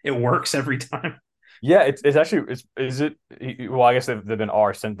it works every time. Yeah, it's actually it's is it well, I guess they've been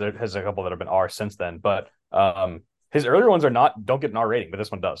R since there has a couple that have been R since then, but his earlier ones are not don't get an R rating, but this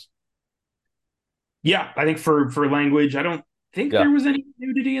one does. Yeah, I think for language, I don't think there Yeah. was any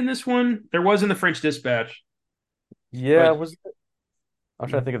nudity in this one. There was in the French Dispatch, Yeah, but was I'm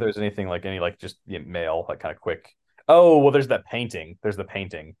trying to think if there's anything like any like just male, like kind of quick. Oh, well, there's that painting. There's the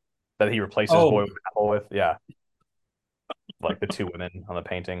painting that he replaces oh Boy with Apple with. Yeah. Like the two women on the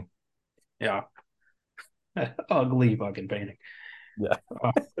painting. yeah, ugly fucking painting. Yeah.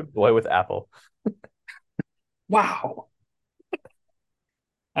 Uh, Boy with Apple. wow,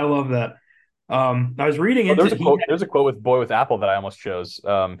 I love that. I was reading Oh, into he there's a quote with Boy with Apple that I almost chose.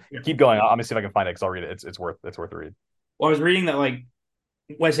 had, Keep going. I'm gonna see if I can find it because I'll read it. It's worth a read. well, I was reading that like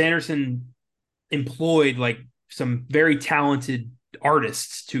Wes Anderson employed like some very talented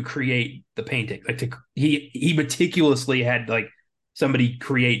artists to create the painting. Like he meticulously had like somebody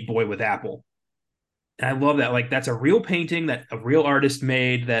create Boy with Apple. And I love that. Like that's a real painting that a real artist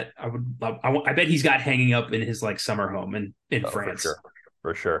made that I would I bet he's got hanging up in his like summer home in Oh, for France. sure.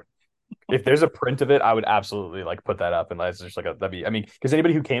 For sure. If there's a print of it, I would absolutely like put that up. And that's just like that'd be, I mean, because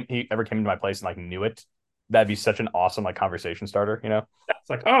anybody who ever came into my place and like knew it, that'd be such an awesome like conversation starter, you know? It's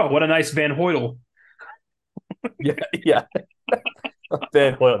like, oh, what a nice Van Hoytel. Yeah. Yeah.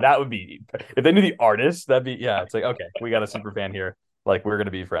 Then, well, that would be, if they knew the artist, that'd be, yeah, it's like, okay, we got a super fan here. Like, we're going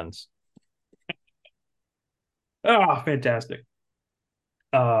to be friends. Oh, fantastic.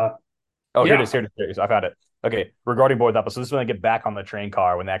 Uh Oh, here it yeah. is. Here it is. I found it. Okay. Regarding Boy with Apple. So this is when they get back on the train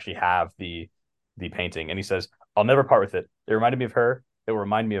car when they actually have the painting. And he says, I'll never part with it. It reminded me of her. It will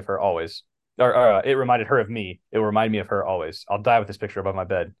remind me of her always. Or it reminded her of me. It will remind me of her always. I'll die with this picture above my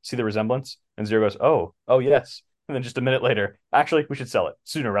bed. See the resemblance? And Zero goes, oh, yes. And then just a minute later, actually, we should sell it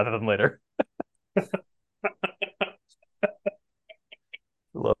sooner rather than later.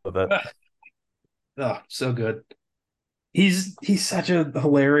 Love that. Oh, so good. He's such a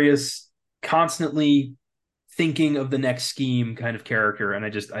hilarious, constantly thinking of the next scheme kind of character, and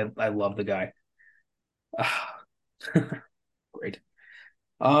I love the guy. Ah, great.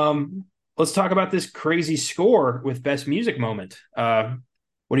 Let's talk about this crazy score with best music moment.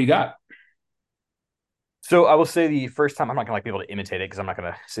 What do you got? So I will say the first time I'm not gonna like be able to imitate it because I'm not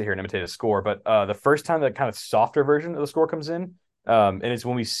gonna sit here and imitate a score, but the first time that kind of softer version of the score comes in, and it's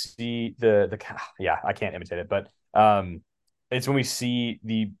when we see the yeah, I can't imitate it, but it's when we see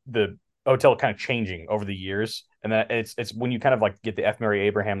the hotel kind of changing over the years, and that it's when you kind of like get the F. Mary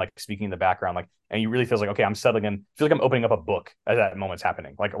Abraham like speaking in the background, like, and you really feels like okay, I'm settling in. Feel like I'm opening up a book as that moment's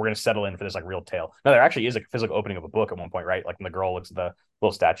happening. Like we're gonna settle in for this like real tale. Now there actually is like a physical opening of a book at one point, right? Like when the girl looks at the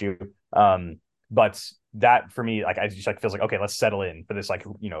little statue. But that for me, like I just like feels like okay, let's settle in for this like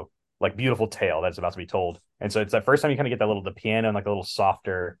like beautiful tale that's about to be told. And so it's that first time you kind of get that little the piano and like a little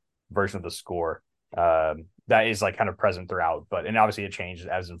softer version of the score that is like kind of present throughout. But and obviously it changes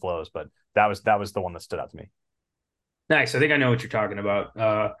ebbs and flows. But that was the one that stood out to me. Nice. I think I know what you're talking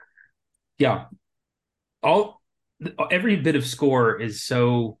about. Yeah, all every bit of score is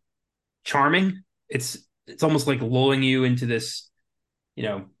so charming. It's almost like lulling you into this, you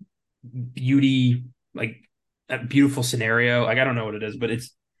know, beauty, like a beautiful scenario. Like I don't know what it is, but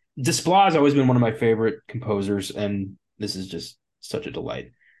it's Desplat has always been one of my favorite composers, and this is just such a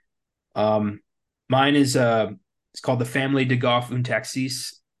delight. Um, mine is it's called the Family de Goff und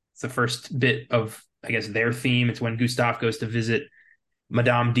Taxis. It's the first bit of I guess their theme. It's when Gustav goes to visit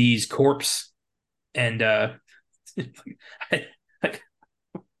Madame D's corpse, and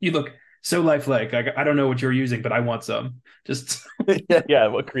you look so lifelike. I don't know what you're using, but I want some. Just Yeah, yeah,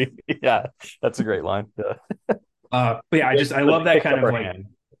 what creepy. Yeah, that's a great line. Yeah. but yeah, I love that Picks kind up of her like hand.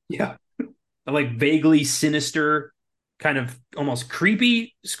 yeah, like vaguely sinister, kind of almost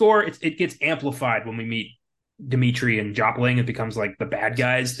creepy score. It gets amplified when we meet Dimitri and Jopling. It becomes like the bad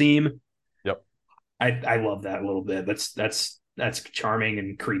guys theme. Yep. I love that a little bit. That's charming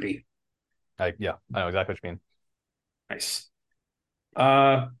and creepy. Yeah, I know exactly what you mean. Nice.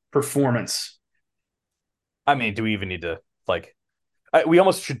 Performance. I mean, do we even need to like? We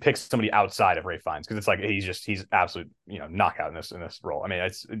almost should pick somebody outside of Ray Fiennes because it's like he's absolute knockout in this role. I mean,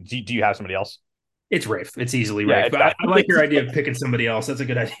 it's do you have somebody else? It's Rafe. It's easily Yeah, Rafe. it's But I like your idea definitely of picking somebody else. That's a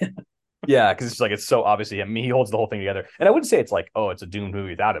good idea. yeah, because it's like it's so obviously him. I mean, he holds the whole thing together, and I wouldn't say it's like oh, it's a doomed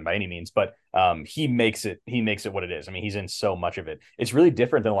movie without him by any means, but he makes it what it is. I mean, he's in so much of it. It's really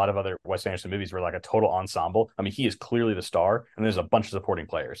different than a lot of other Wes Anderson movies where like a total ensemble. I mean, he is clearly the star, and there's a bunch of supporting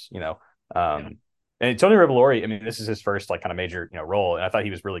players. Yeah. And Tony Revolori. I mean, this is his first like kind of major role, and I thought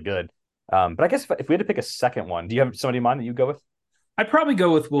he was really good. But I guess if we had to pick a second one, do you have somebody in mind that you go with? I'd probably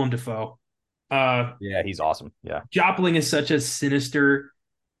go with Willem Dafoe. Uh, Yeah, he's awesome. Yeah, Jopling is such a sinister,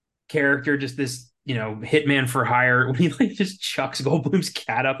 character, just this, hitman for hire, when he like just chucks Goldblum's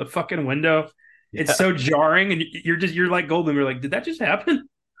cat out the fucking window. It's Yeah, so jarring, and you're like Goldblum. You're like, did that just happen?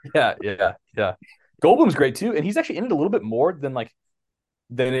 yeah. Goldblum's great too, and he's actually in it a little bit more than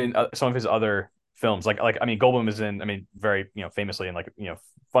in some of his other films. Like I mean, Goldblum is in. I mean, very famously and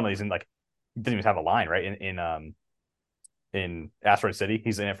funnily he's in like he doesn't even have a line right in Asteroid City.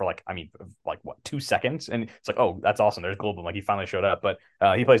 He's in it for like I mean like what 2 seconds, and it's like oh that's awesome. There's Goldblum, like he finally showed up. But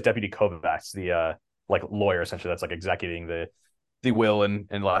he plays Deputy Kovacs, the like lawyer essentially that's like executing the will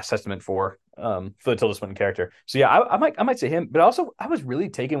and last testament for the Tilda Swinton character. So yeah, I might say him, but also I was really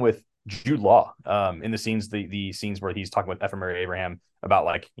taken with Jude Law in the scenes where he's talking with F. Murray Abraham about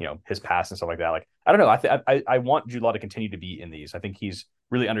like his past and stuff like that. Like I don't know, I want Jude Law to continue to be in these. I think he's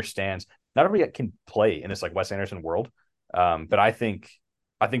really understands. Not everybody can play in this like Wes Anderson world, but I think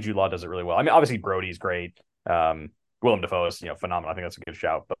Jude Law does it really well. I mean, obviously Brody's great. Willem Dafoe is phenomenal. I think that's a good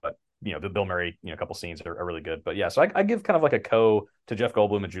shout, but the Bill Murray couple scenes are really good. But yeah, so I give kind of like a to Jeff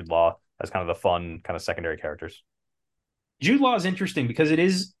Goldblum and Jude Law as kind of the fun kind of secondary characters. Jude Law is interesting because it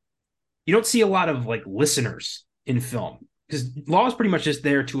is you don't see a lot of like listeners in film because Law is pretty much just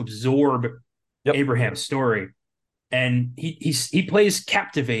there to absorb Yep. Abraham's story, and he plays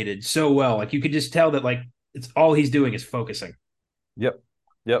captivated so well. Like you could just tell that like it's all he's doing is focusing. Yep.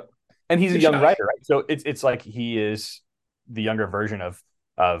 Yep. And he's a Good young shot. writer, right? So it's like he is the younger version of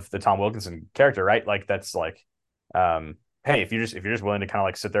the Tom Wilkinson character, right? Like that's like hey, if you're just willing to kind of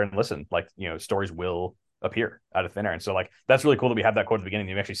like sit there and listen, like stories will appear out of thin air. And so like that's really cool that we have that quote at the beginning.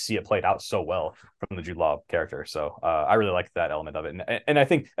 You actually see it played out so well from the Jude Law character. So I really like that element of it. And I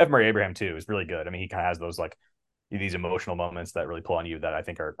think F. Murray Abraham too is really good. I mean, he kind of has those like these emotional moments that really pull on you that I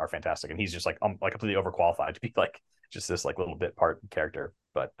think are fantastic. And he's just like completely overqualified to be like just this like little bit part character,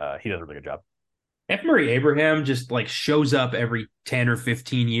 but he does a really good job. F. Murray Abraham just like shows up every 10 or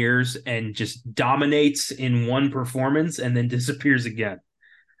 15 years and just dominates in one performance and then disappears again.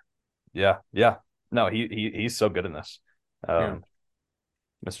 Yeah, yeah. No, he's so good in this. Yeah.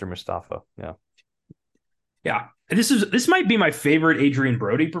 Mr. Mustafa. Yeah. Yeah. This might be my favorite Adrian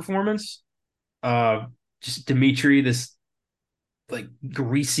Brody performance. Uh just Dimitri, this like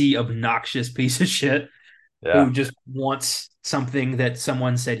greasy, obnoxious piece of shit who Yeah. just wants something that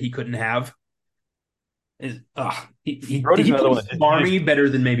someone said he couldn't have. Brody's He another one plays that he just Barney better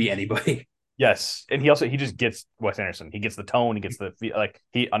than maybe anybody. yes, and he just gets Wes Anderson. He gets the tone. He gets like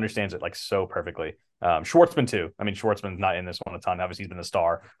he understands it like so perfectly. Schwartzman too. I mean, Schwartzman's not in this one a ton. Obviously, he's been the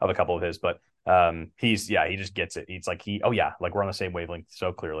star of a couple of his, but he just gets it. He's like oh yeah, like we're on the same wavelength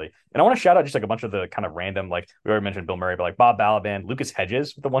so clearly. And I want to shout out just like a bunch of the kind of random like we already mentioned Bill Murray, but like Bob Balaban, Lucas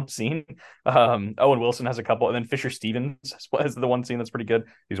Hedges with the one scene. Owen Wilson has a couple, and then Fisher Stevens has the one scene that's pretty good.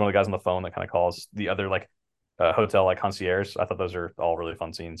 He's one of the guys on the phone that kind of calls the other like hotel like concierge. I thought those are all really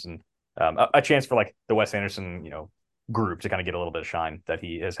fun scenes and a chance for like the Wes Anderson, group to kind of get a little bit of shine that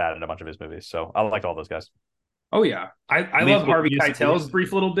he has had in a bunch of his movies. So I liked all those guys. Oh yeah, I love Harvey Keitel's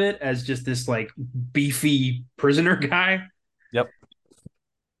brief little bit as just this like beefy prisoner guy. Yep.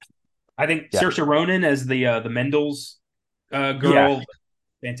 I think Yeah. Saoirse Ronan as the Mendel's Yeah. girl,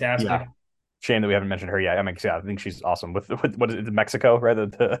 fantastic. Yeah. Shame that we haven't mentioned her yet. I mean, yeah, I think she's awesome with what is it, Mexico, right?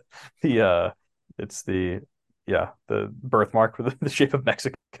 The it's the birthmark for the shape of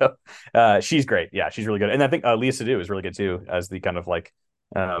Mexico. She's great. Yeah, she's really good. And I think Leah Sadu is really good too as the kind of like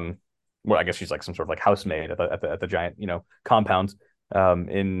well, I guess she's like some sort of like housemaid at the giant, compound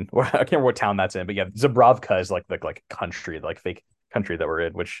in or I can't remember what town that's in, but yeah, Zabravka is like the like country, like fake country that we're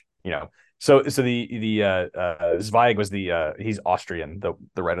in, which, so the Zweig was he's Austrian,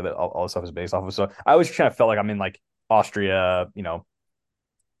 the writer that all this stuff is based off of. So I always kind of felt like I'm in like Austria,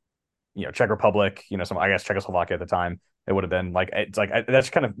 Czech Republic, some I guess Czechoslovakia at the time. It would have been like it's like that's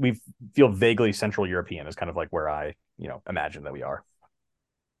kind of we feel vaguely Central European is kind of like where I imagine that we are.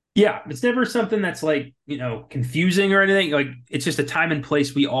 Yeah, it's never something that's like, confusing or anything. Like it's just a time and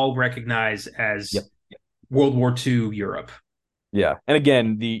place we all recognize as Yep. World War II Europe. Yeah, and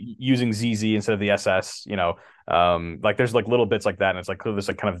again, the using ZZ instead of the SS, like there's like little bits like that, and it's like this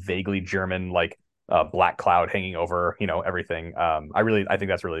like kind of vaguely German like black cloud hanging over everything. I think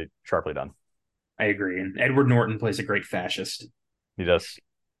that's really sharply done. I agree. And Edward Norton plays a great fascist. He does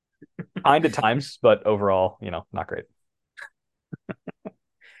kind at times, but overall, not great.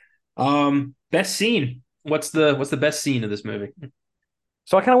 Best scene. What's the best scene of this movie?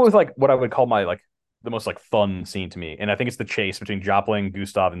 So I kind of went with like what I would call my like the most like fun scene to me, and I think it's the chase between Jopling,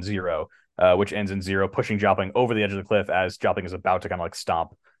 Gustav, and Zero, which ends in Zero pushing Jopling over the edge of the cliff as Jopling is about to kind of like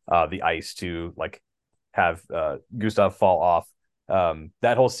stomp the ice to like have Gustav fall off.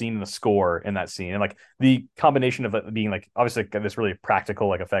 that whole scene, the score in that scene, and like the combination of it being like obviously like, this really practical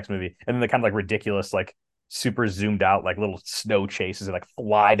like effects movie, and then the kind of like ridiculous like super zoomed out like little snow chases and like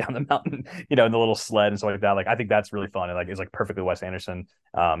fly down the mountain, in the little sled and stuff like that. Like I think that's really fun and like it's like perfectly Wes Anderson.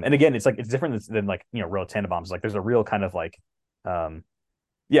 And again, it's like it's different than like real Tannenbaums. Like there's a real kind of like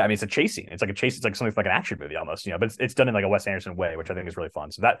yeah, I mean it's a chase scene. It's like a chase. It's like something like an action movie almost, but it's done in like a Wes Anderson way, which I think is really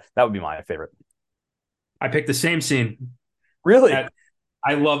fun. So that would be my favorite. I picked the same scene. Really?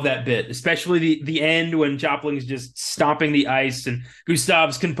 I love that bit, especially the end when Joplin's just stomping the ice and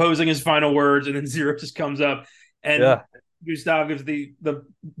Gustav's composing his final words, and then Zero just comes up and Yeah. Gustav gives the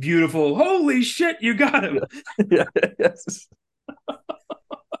beautiful "Holy shit, you got him!" Yeah. Yes.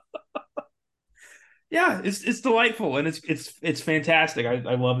 Yeah, it's delightful and it's fantastic.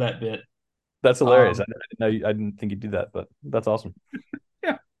 I love that bit. That's hilarious. Um, I didn't think you'd do that, but that's awesome.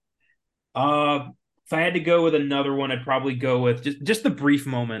 yeah. If I had to go with another one, I'd probably go with just the brief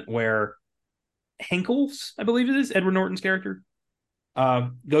moment where Henkels, I believe it is, Edward Norton's character,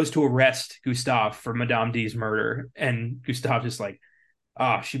 goes to arrest Gustav for Madame D's murder. And Gustav just like,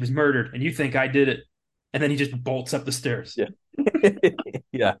 she was murdered, and you think I did it. And then he just bolts up the stairs. Yeah.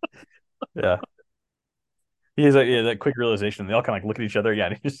 Yeah. Yeah. He has that quick realization. They all kind of like look at each other. Yeah,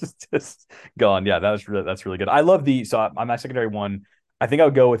 and he's just gone. Yeah, that's really good. I love on my secondary one. I think I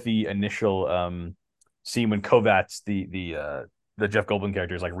would go with the initial scene when Kovacs, the Jeff Goldblum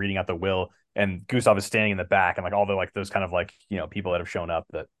character, is like reading out the will, and Gustav is standing in the back, and like all the like those kind of like people that have shown up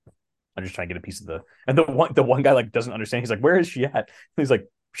that I'm just trying to get a piece of and the one guy like doesn't understand. He's like, "Where is she at?" And he's like,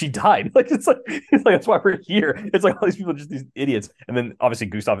 "She died." Like it's like that's why we're here. It's like all these people are just these idiots. And then obviously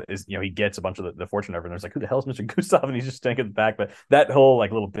Gustav is he gets a bunch of the fortune over, and there's like, who the hell is Mr. Gustav? And he's just standing in the back. But that whole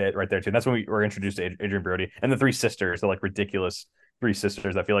like little bit right there too. And that's when we were introduced to Adrian Brody and the three sisters. The like ridiculous three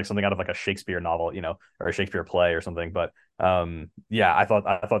sisters that feel like something out of like a Shakespeare novel, or a Shakespeare play or something. But yeah, I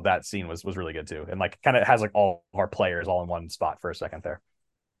thought that scene was really good too, and like kind of has like all of our players all in one spot for a second there.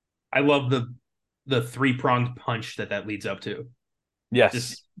 I love the three-pronged punch that leads up to. Yes.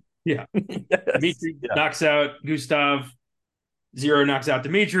 Just, yeah. Yes. Dimitri knocks out Gustav. Zero knocks out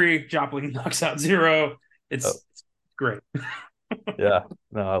Dimitri. Joplin knocks out Zero. It's great. Yeah.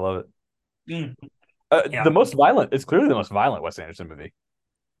 No, I love it. Yeah. The most violent. It's clearly the most violent Wes Anderson movie.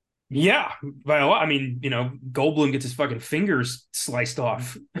 Yeah. By a lot. I mean, Goldblum gets his fucking fingers sliced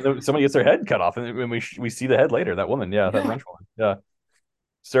off. Somebody gets their head cut off, and we see the head later. That woman. Yeah, that French woman. Yeah.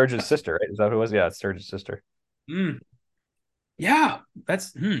 Serge's sister, right? Is that who it was? Yeah, it's Serge's sister. Yeah,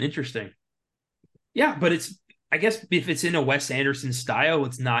 that's interesting. Yeah, but I guess if it's in a Wes Anderson style,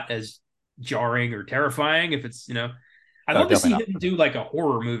 it's not as jarring or terrifying. If it's, I'd love to see him do like a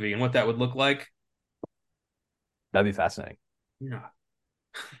horror movie and what that would look like. That'd be fascinating. Yeah.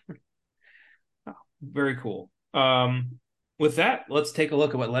 Oh, very cool. With that, let's take a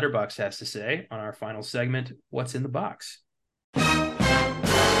look at what Letterboxd has to say on our final segment, What's in the Box?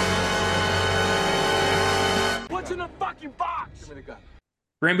 What's in the fucking box? Give me the gun.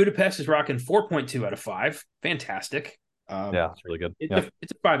 Grand Budapest is rocking 4.2 out of 5. Fantastic. Yeah, it's really good.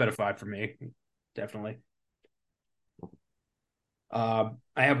 It's a 5 out of 5 for me. Definitely. I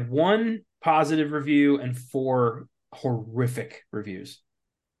have 1 positive review and 4 horrific reviews.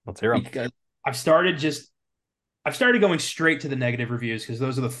 Let's hear them. Because I've started going straight to the negative reviews because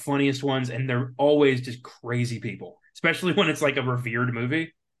those are the funniest ones, and they're always just crazy people, especially when it's like a revered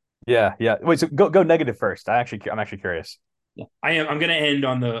movie. Yeah. Wait, so go negative first. I'm actually curious. Yeah. I'm gonna end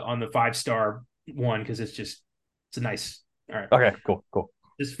on the 5-star one because it's a nice. All right. Okay. Cool.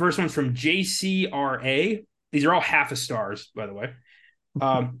 This first one's from JCRA. These are all half a stars, by the way.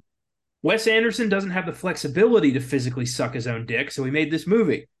 Wes Anderson doesn't have the flexibility to physically suck his own dick, so he made this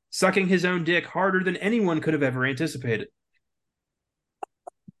movie, sucking his own dick harder than anyone could have ever anticipated.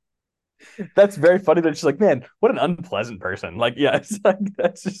 That's very funny. That she's like, man, what an unpleasant person. Like, yeah, it's like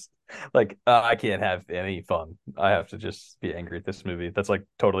that's just like I can't have any fun. I have to just be angry at this movie. That's like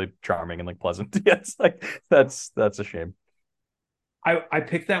totally charming and like pleasant. Yeah, it's like that's a shame. I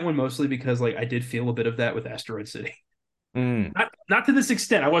picked that one mostly because like I did feel a bit of that with Asteroid City. Not to this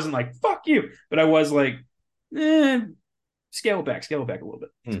extent. I wasn't like fuck you, but I was like, scale it back a little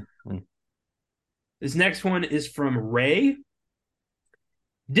bit. This next one is from Ray.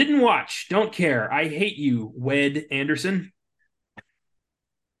 Didn't watch, don't care. I hate you, Wed Anderson.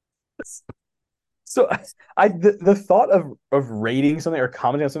 So the thought of rating something or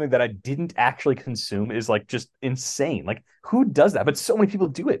commenting on something that I didn't actually consume is like just insane. Like who does that? But so many people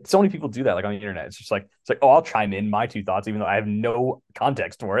do it. So many people do that like on the internet. It's just like oh, I'll chime in my 2 thoughts even though I have no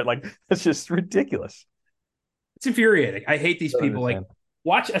context for it. Like it's just ridiculous. It's infuriating. I hate these people. Like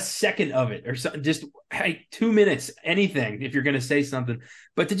watch a second of it or something. Just hey, 2 minutes, anything if you're gonna say something.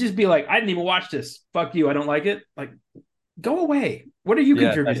 But to just be like, I didn't even watch this. Fuck you. I don't like it. Like, go away. What are you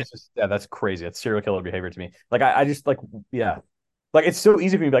Yeah, contributing? that's crazy. It's serial killer behavior to me. Like I just like yeah. Like it's so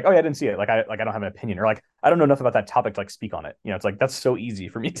easy for me to be like, oh yeah, I didn't see it. Like I don't have an opinion, or like I don't know enough about that topic to like speak on it. It's like that's so easy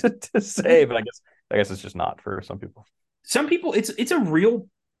for me to say, but I guess it's just not for some people. Some people, it's a real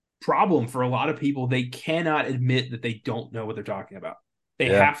problem for a lot of people. They cannot admit that they don't know what they're talking about. They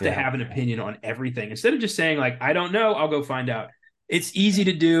Yeah, have to yeah. have an opinion on everything instead of just saying like, I don't know, I'll go find out. It's easy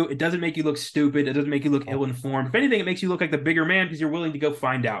to do. It doesn't make you look stupid. It doesn't make you look ill-informed. If anything, it makes you look like the bigger man because you're willing to go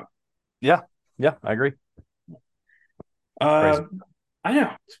find out. Yeah, yeah, I agree. Uh, Crazy. I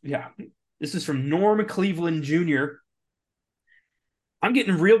know. Yeah. This is from Norm Cleveland Jr. I'm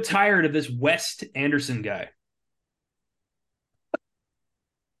getting real tired of this Wes Anderson guy.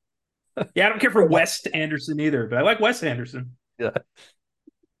 Yeah, I don't care for Wes Anderson either, but I like Wes Anderson. Yeah.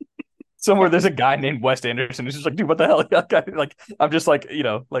 Somewhere there's a guy named Wes Anderson who's just like, dude, what the hell? Like, I'm just like,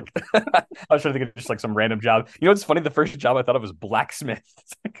 like, I was trying to think of just like some random job. What's funny? The first job I thought of was blacksmith.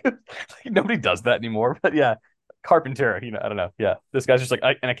 Like, nobody does that anymore. But yeah, carpenter. I don't know. Yeah, this guy's just like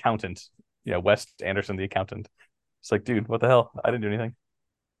an accountant. Yeah, Wes Anderson, the accountant. It's like, dude, what the hell? I didn't do anything.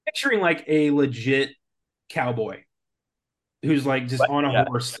 Picturing like a legit cowboy who's like just But, on a yeah,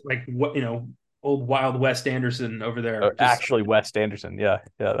 horse, like what old Wild West Anderson over there. Just actually, Wes Anderson. Yeah,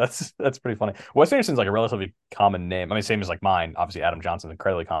 yeah, that's pretty funny. Wes Anderson's like a relatively common name. I mean, same as like mine. Obviously, Adam Johnson's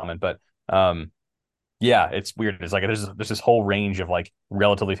incredibly common, but yeah, it's weird. It's like there's this whole range of like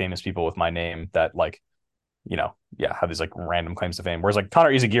relatively famous people with my name that like yeah, have these like random claims to fame. Whereas like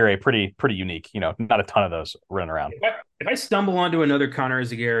Connor Izagirre, pretty unique. Not a ton of those running around. if I stumble onto another Connor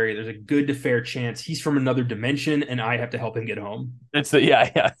Izagirre, there's a good to fair chance he's from another dimension, and I have to help him get home.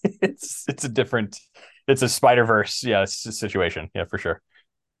 Yeah. It's a different. It's a Spider-Verse, yeah, it's a situation, yeah, for sure.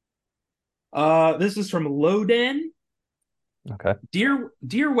 This is from Loden. Okay.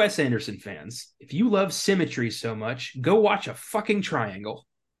 Dear Wes Anderson fans, if you love symmetry so much, go watch a fucking triangle.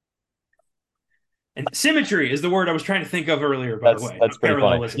 And symmetry is the word I was trying to think of earlier, by the way. That's pretty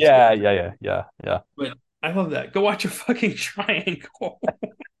funny. Yeah. But I love that. Go watch a fucking triangle.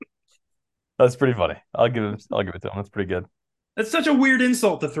 That's pretty funny. I'll give it to him. That's pretty good. That's such a weird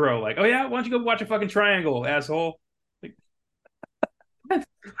insult to throw. Like, oh yeah, why don't you go watch a fucking triangle, asshole? Like,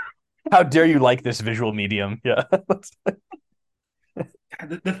 how dare you like this visual medium? Yeah.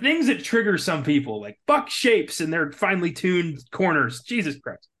 the things that trigger some people, like fuck shapes and their finely tuned corners. Jesus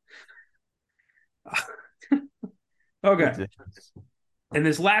Christ. Okay. And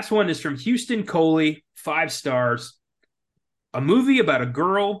this last one is from Houston Coley, 5 stars. A movie about a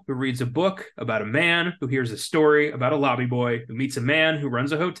girl who reads a book about a man who hears a story about a lobby boy who meets a man who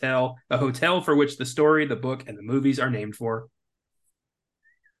runs a hotel for which the story, the book, and the movies are named for.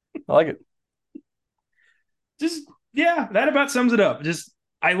 I like it. Just, yeah, that about sums it up. Just,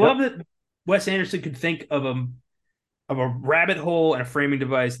 I love that Wes Anderson could think of a rabbit hole and a framing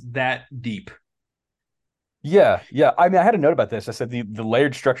device that deep. Yeah. I mean, I had a note about this. I said the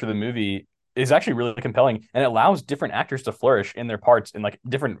layered structure of the movie is actually really compelling, and it allows different actors to flourish in their parts in like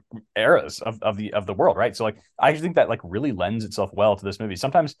different eras of the world, right? So like I think that like really lends itself well to this movie.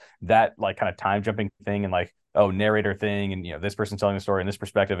 Sometimes that like kind of time jumping thing and like narrator thing and this person's telling the story in this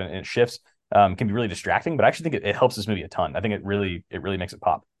perspective and it shifts can be really distracting, but I actually think it helps this movie a ton. I think it really makes it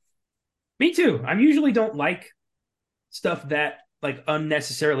pop. Me too. I usually don't like stuff that like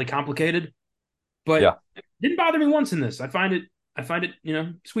unnecessarily complicated, but it didn't bother me once in this. I find it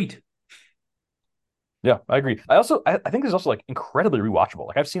sweet. Yeah, I agree. I think it's also like incredibly rewatchable.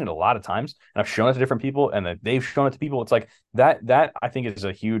 Like I've seen it a lot of times and I've shown it to different people and they've shown it to people. It's like that I think is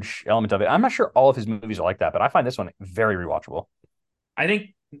a huge element of it. I'm not sure all of his movies are like that, but I find this one very rewatchable. I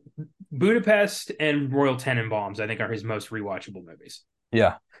think Budapest and Royal Tenenbaums, I think, are his most rewatchable movies.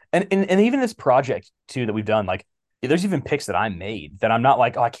 Yeah. And even this project too that we've done, like there's even picks that I made that I'm not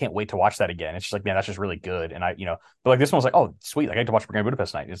like, oh, I can't wait to watch that again. It's just like, man, that's just really good. And but like this one's like, oh, sweet. Like I get to watch Grand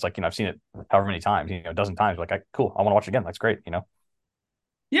Budapest tonight. It's like, I've seen it however many times, a dozen times. Like, cool. I want to watch it again. That's great.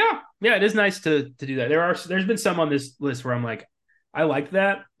 Yeah. It is nice to do that. There's been some on this list where I'm like, I like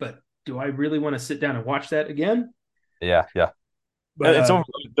that, but do I really want to sit down and watch that again? Yeah. But and some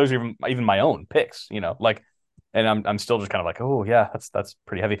those are even my own picks, like. And I'm still just kind of like, oh yeah, that's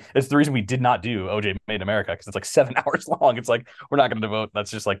pretty heavy. It's the reason we did not do OJ Made in America because it's like 7 hours long. It's like we're not going to devote.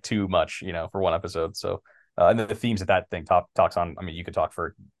 That's just like too much, for one episode. So, and then the themes that thing talks on. I mean, you could talk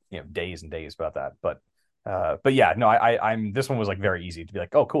for days and days about that. But yeah, no, I'm this one was like very easy to be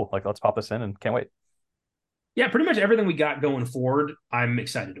like, oh cool, like let's pop this in and can't wait. Yeah, pretty much everything we got going forward, I'm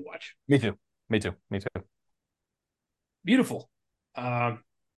excited to watch. Me too. Beautiful. Um,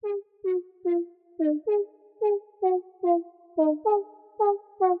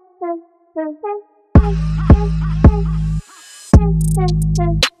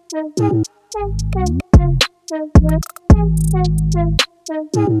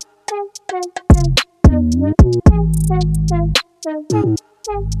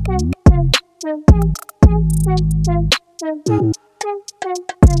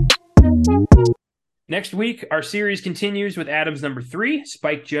 Next week, our series continues with Adam's number 3,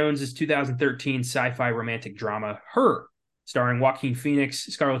 Spike Jonze's 2013 sci-fi romantic drama, Her, starring Joaquin Phoenix,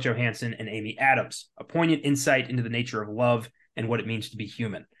 Scarlett Johansson, and Amy Adams. A poignant insight into the nature of love and what it means to be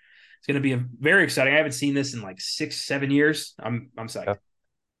human. It's going to be very exciting. I haven't seen this in like 6-7 years. I'm psyched.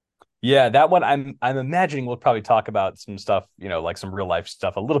 Yeah, that one I'm imagining we'll probably talk about some stuff, like some real life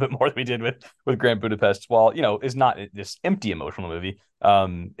stuff a little bit more than we did with Grand Budapest. While, is not this empty emotional movie.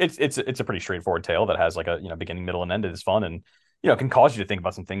 It's a pretty straightforward tale that has like a beginning, middle, and end. It's fun and can cause you to think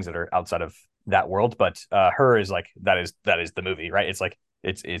about some things that are outside of that world. But Her is like that is the movie, right? It's like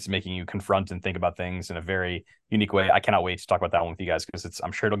it's making you confront and think about things in a very unique way. I cannot wait to talk about that one with you guys because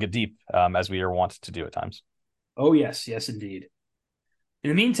I'm sure it'll get deep, as we are wont to do at times. Oh yes, indeed. In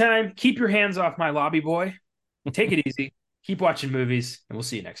the meantime, keep your hands off my lobby boy. Take it easy. Keep watching movies, and we'll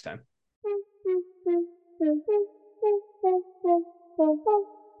see you next time.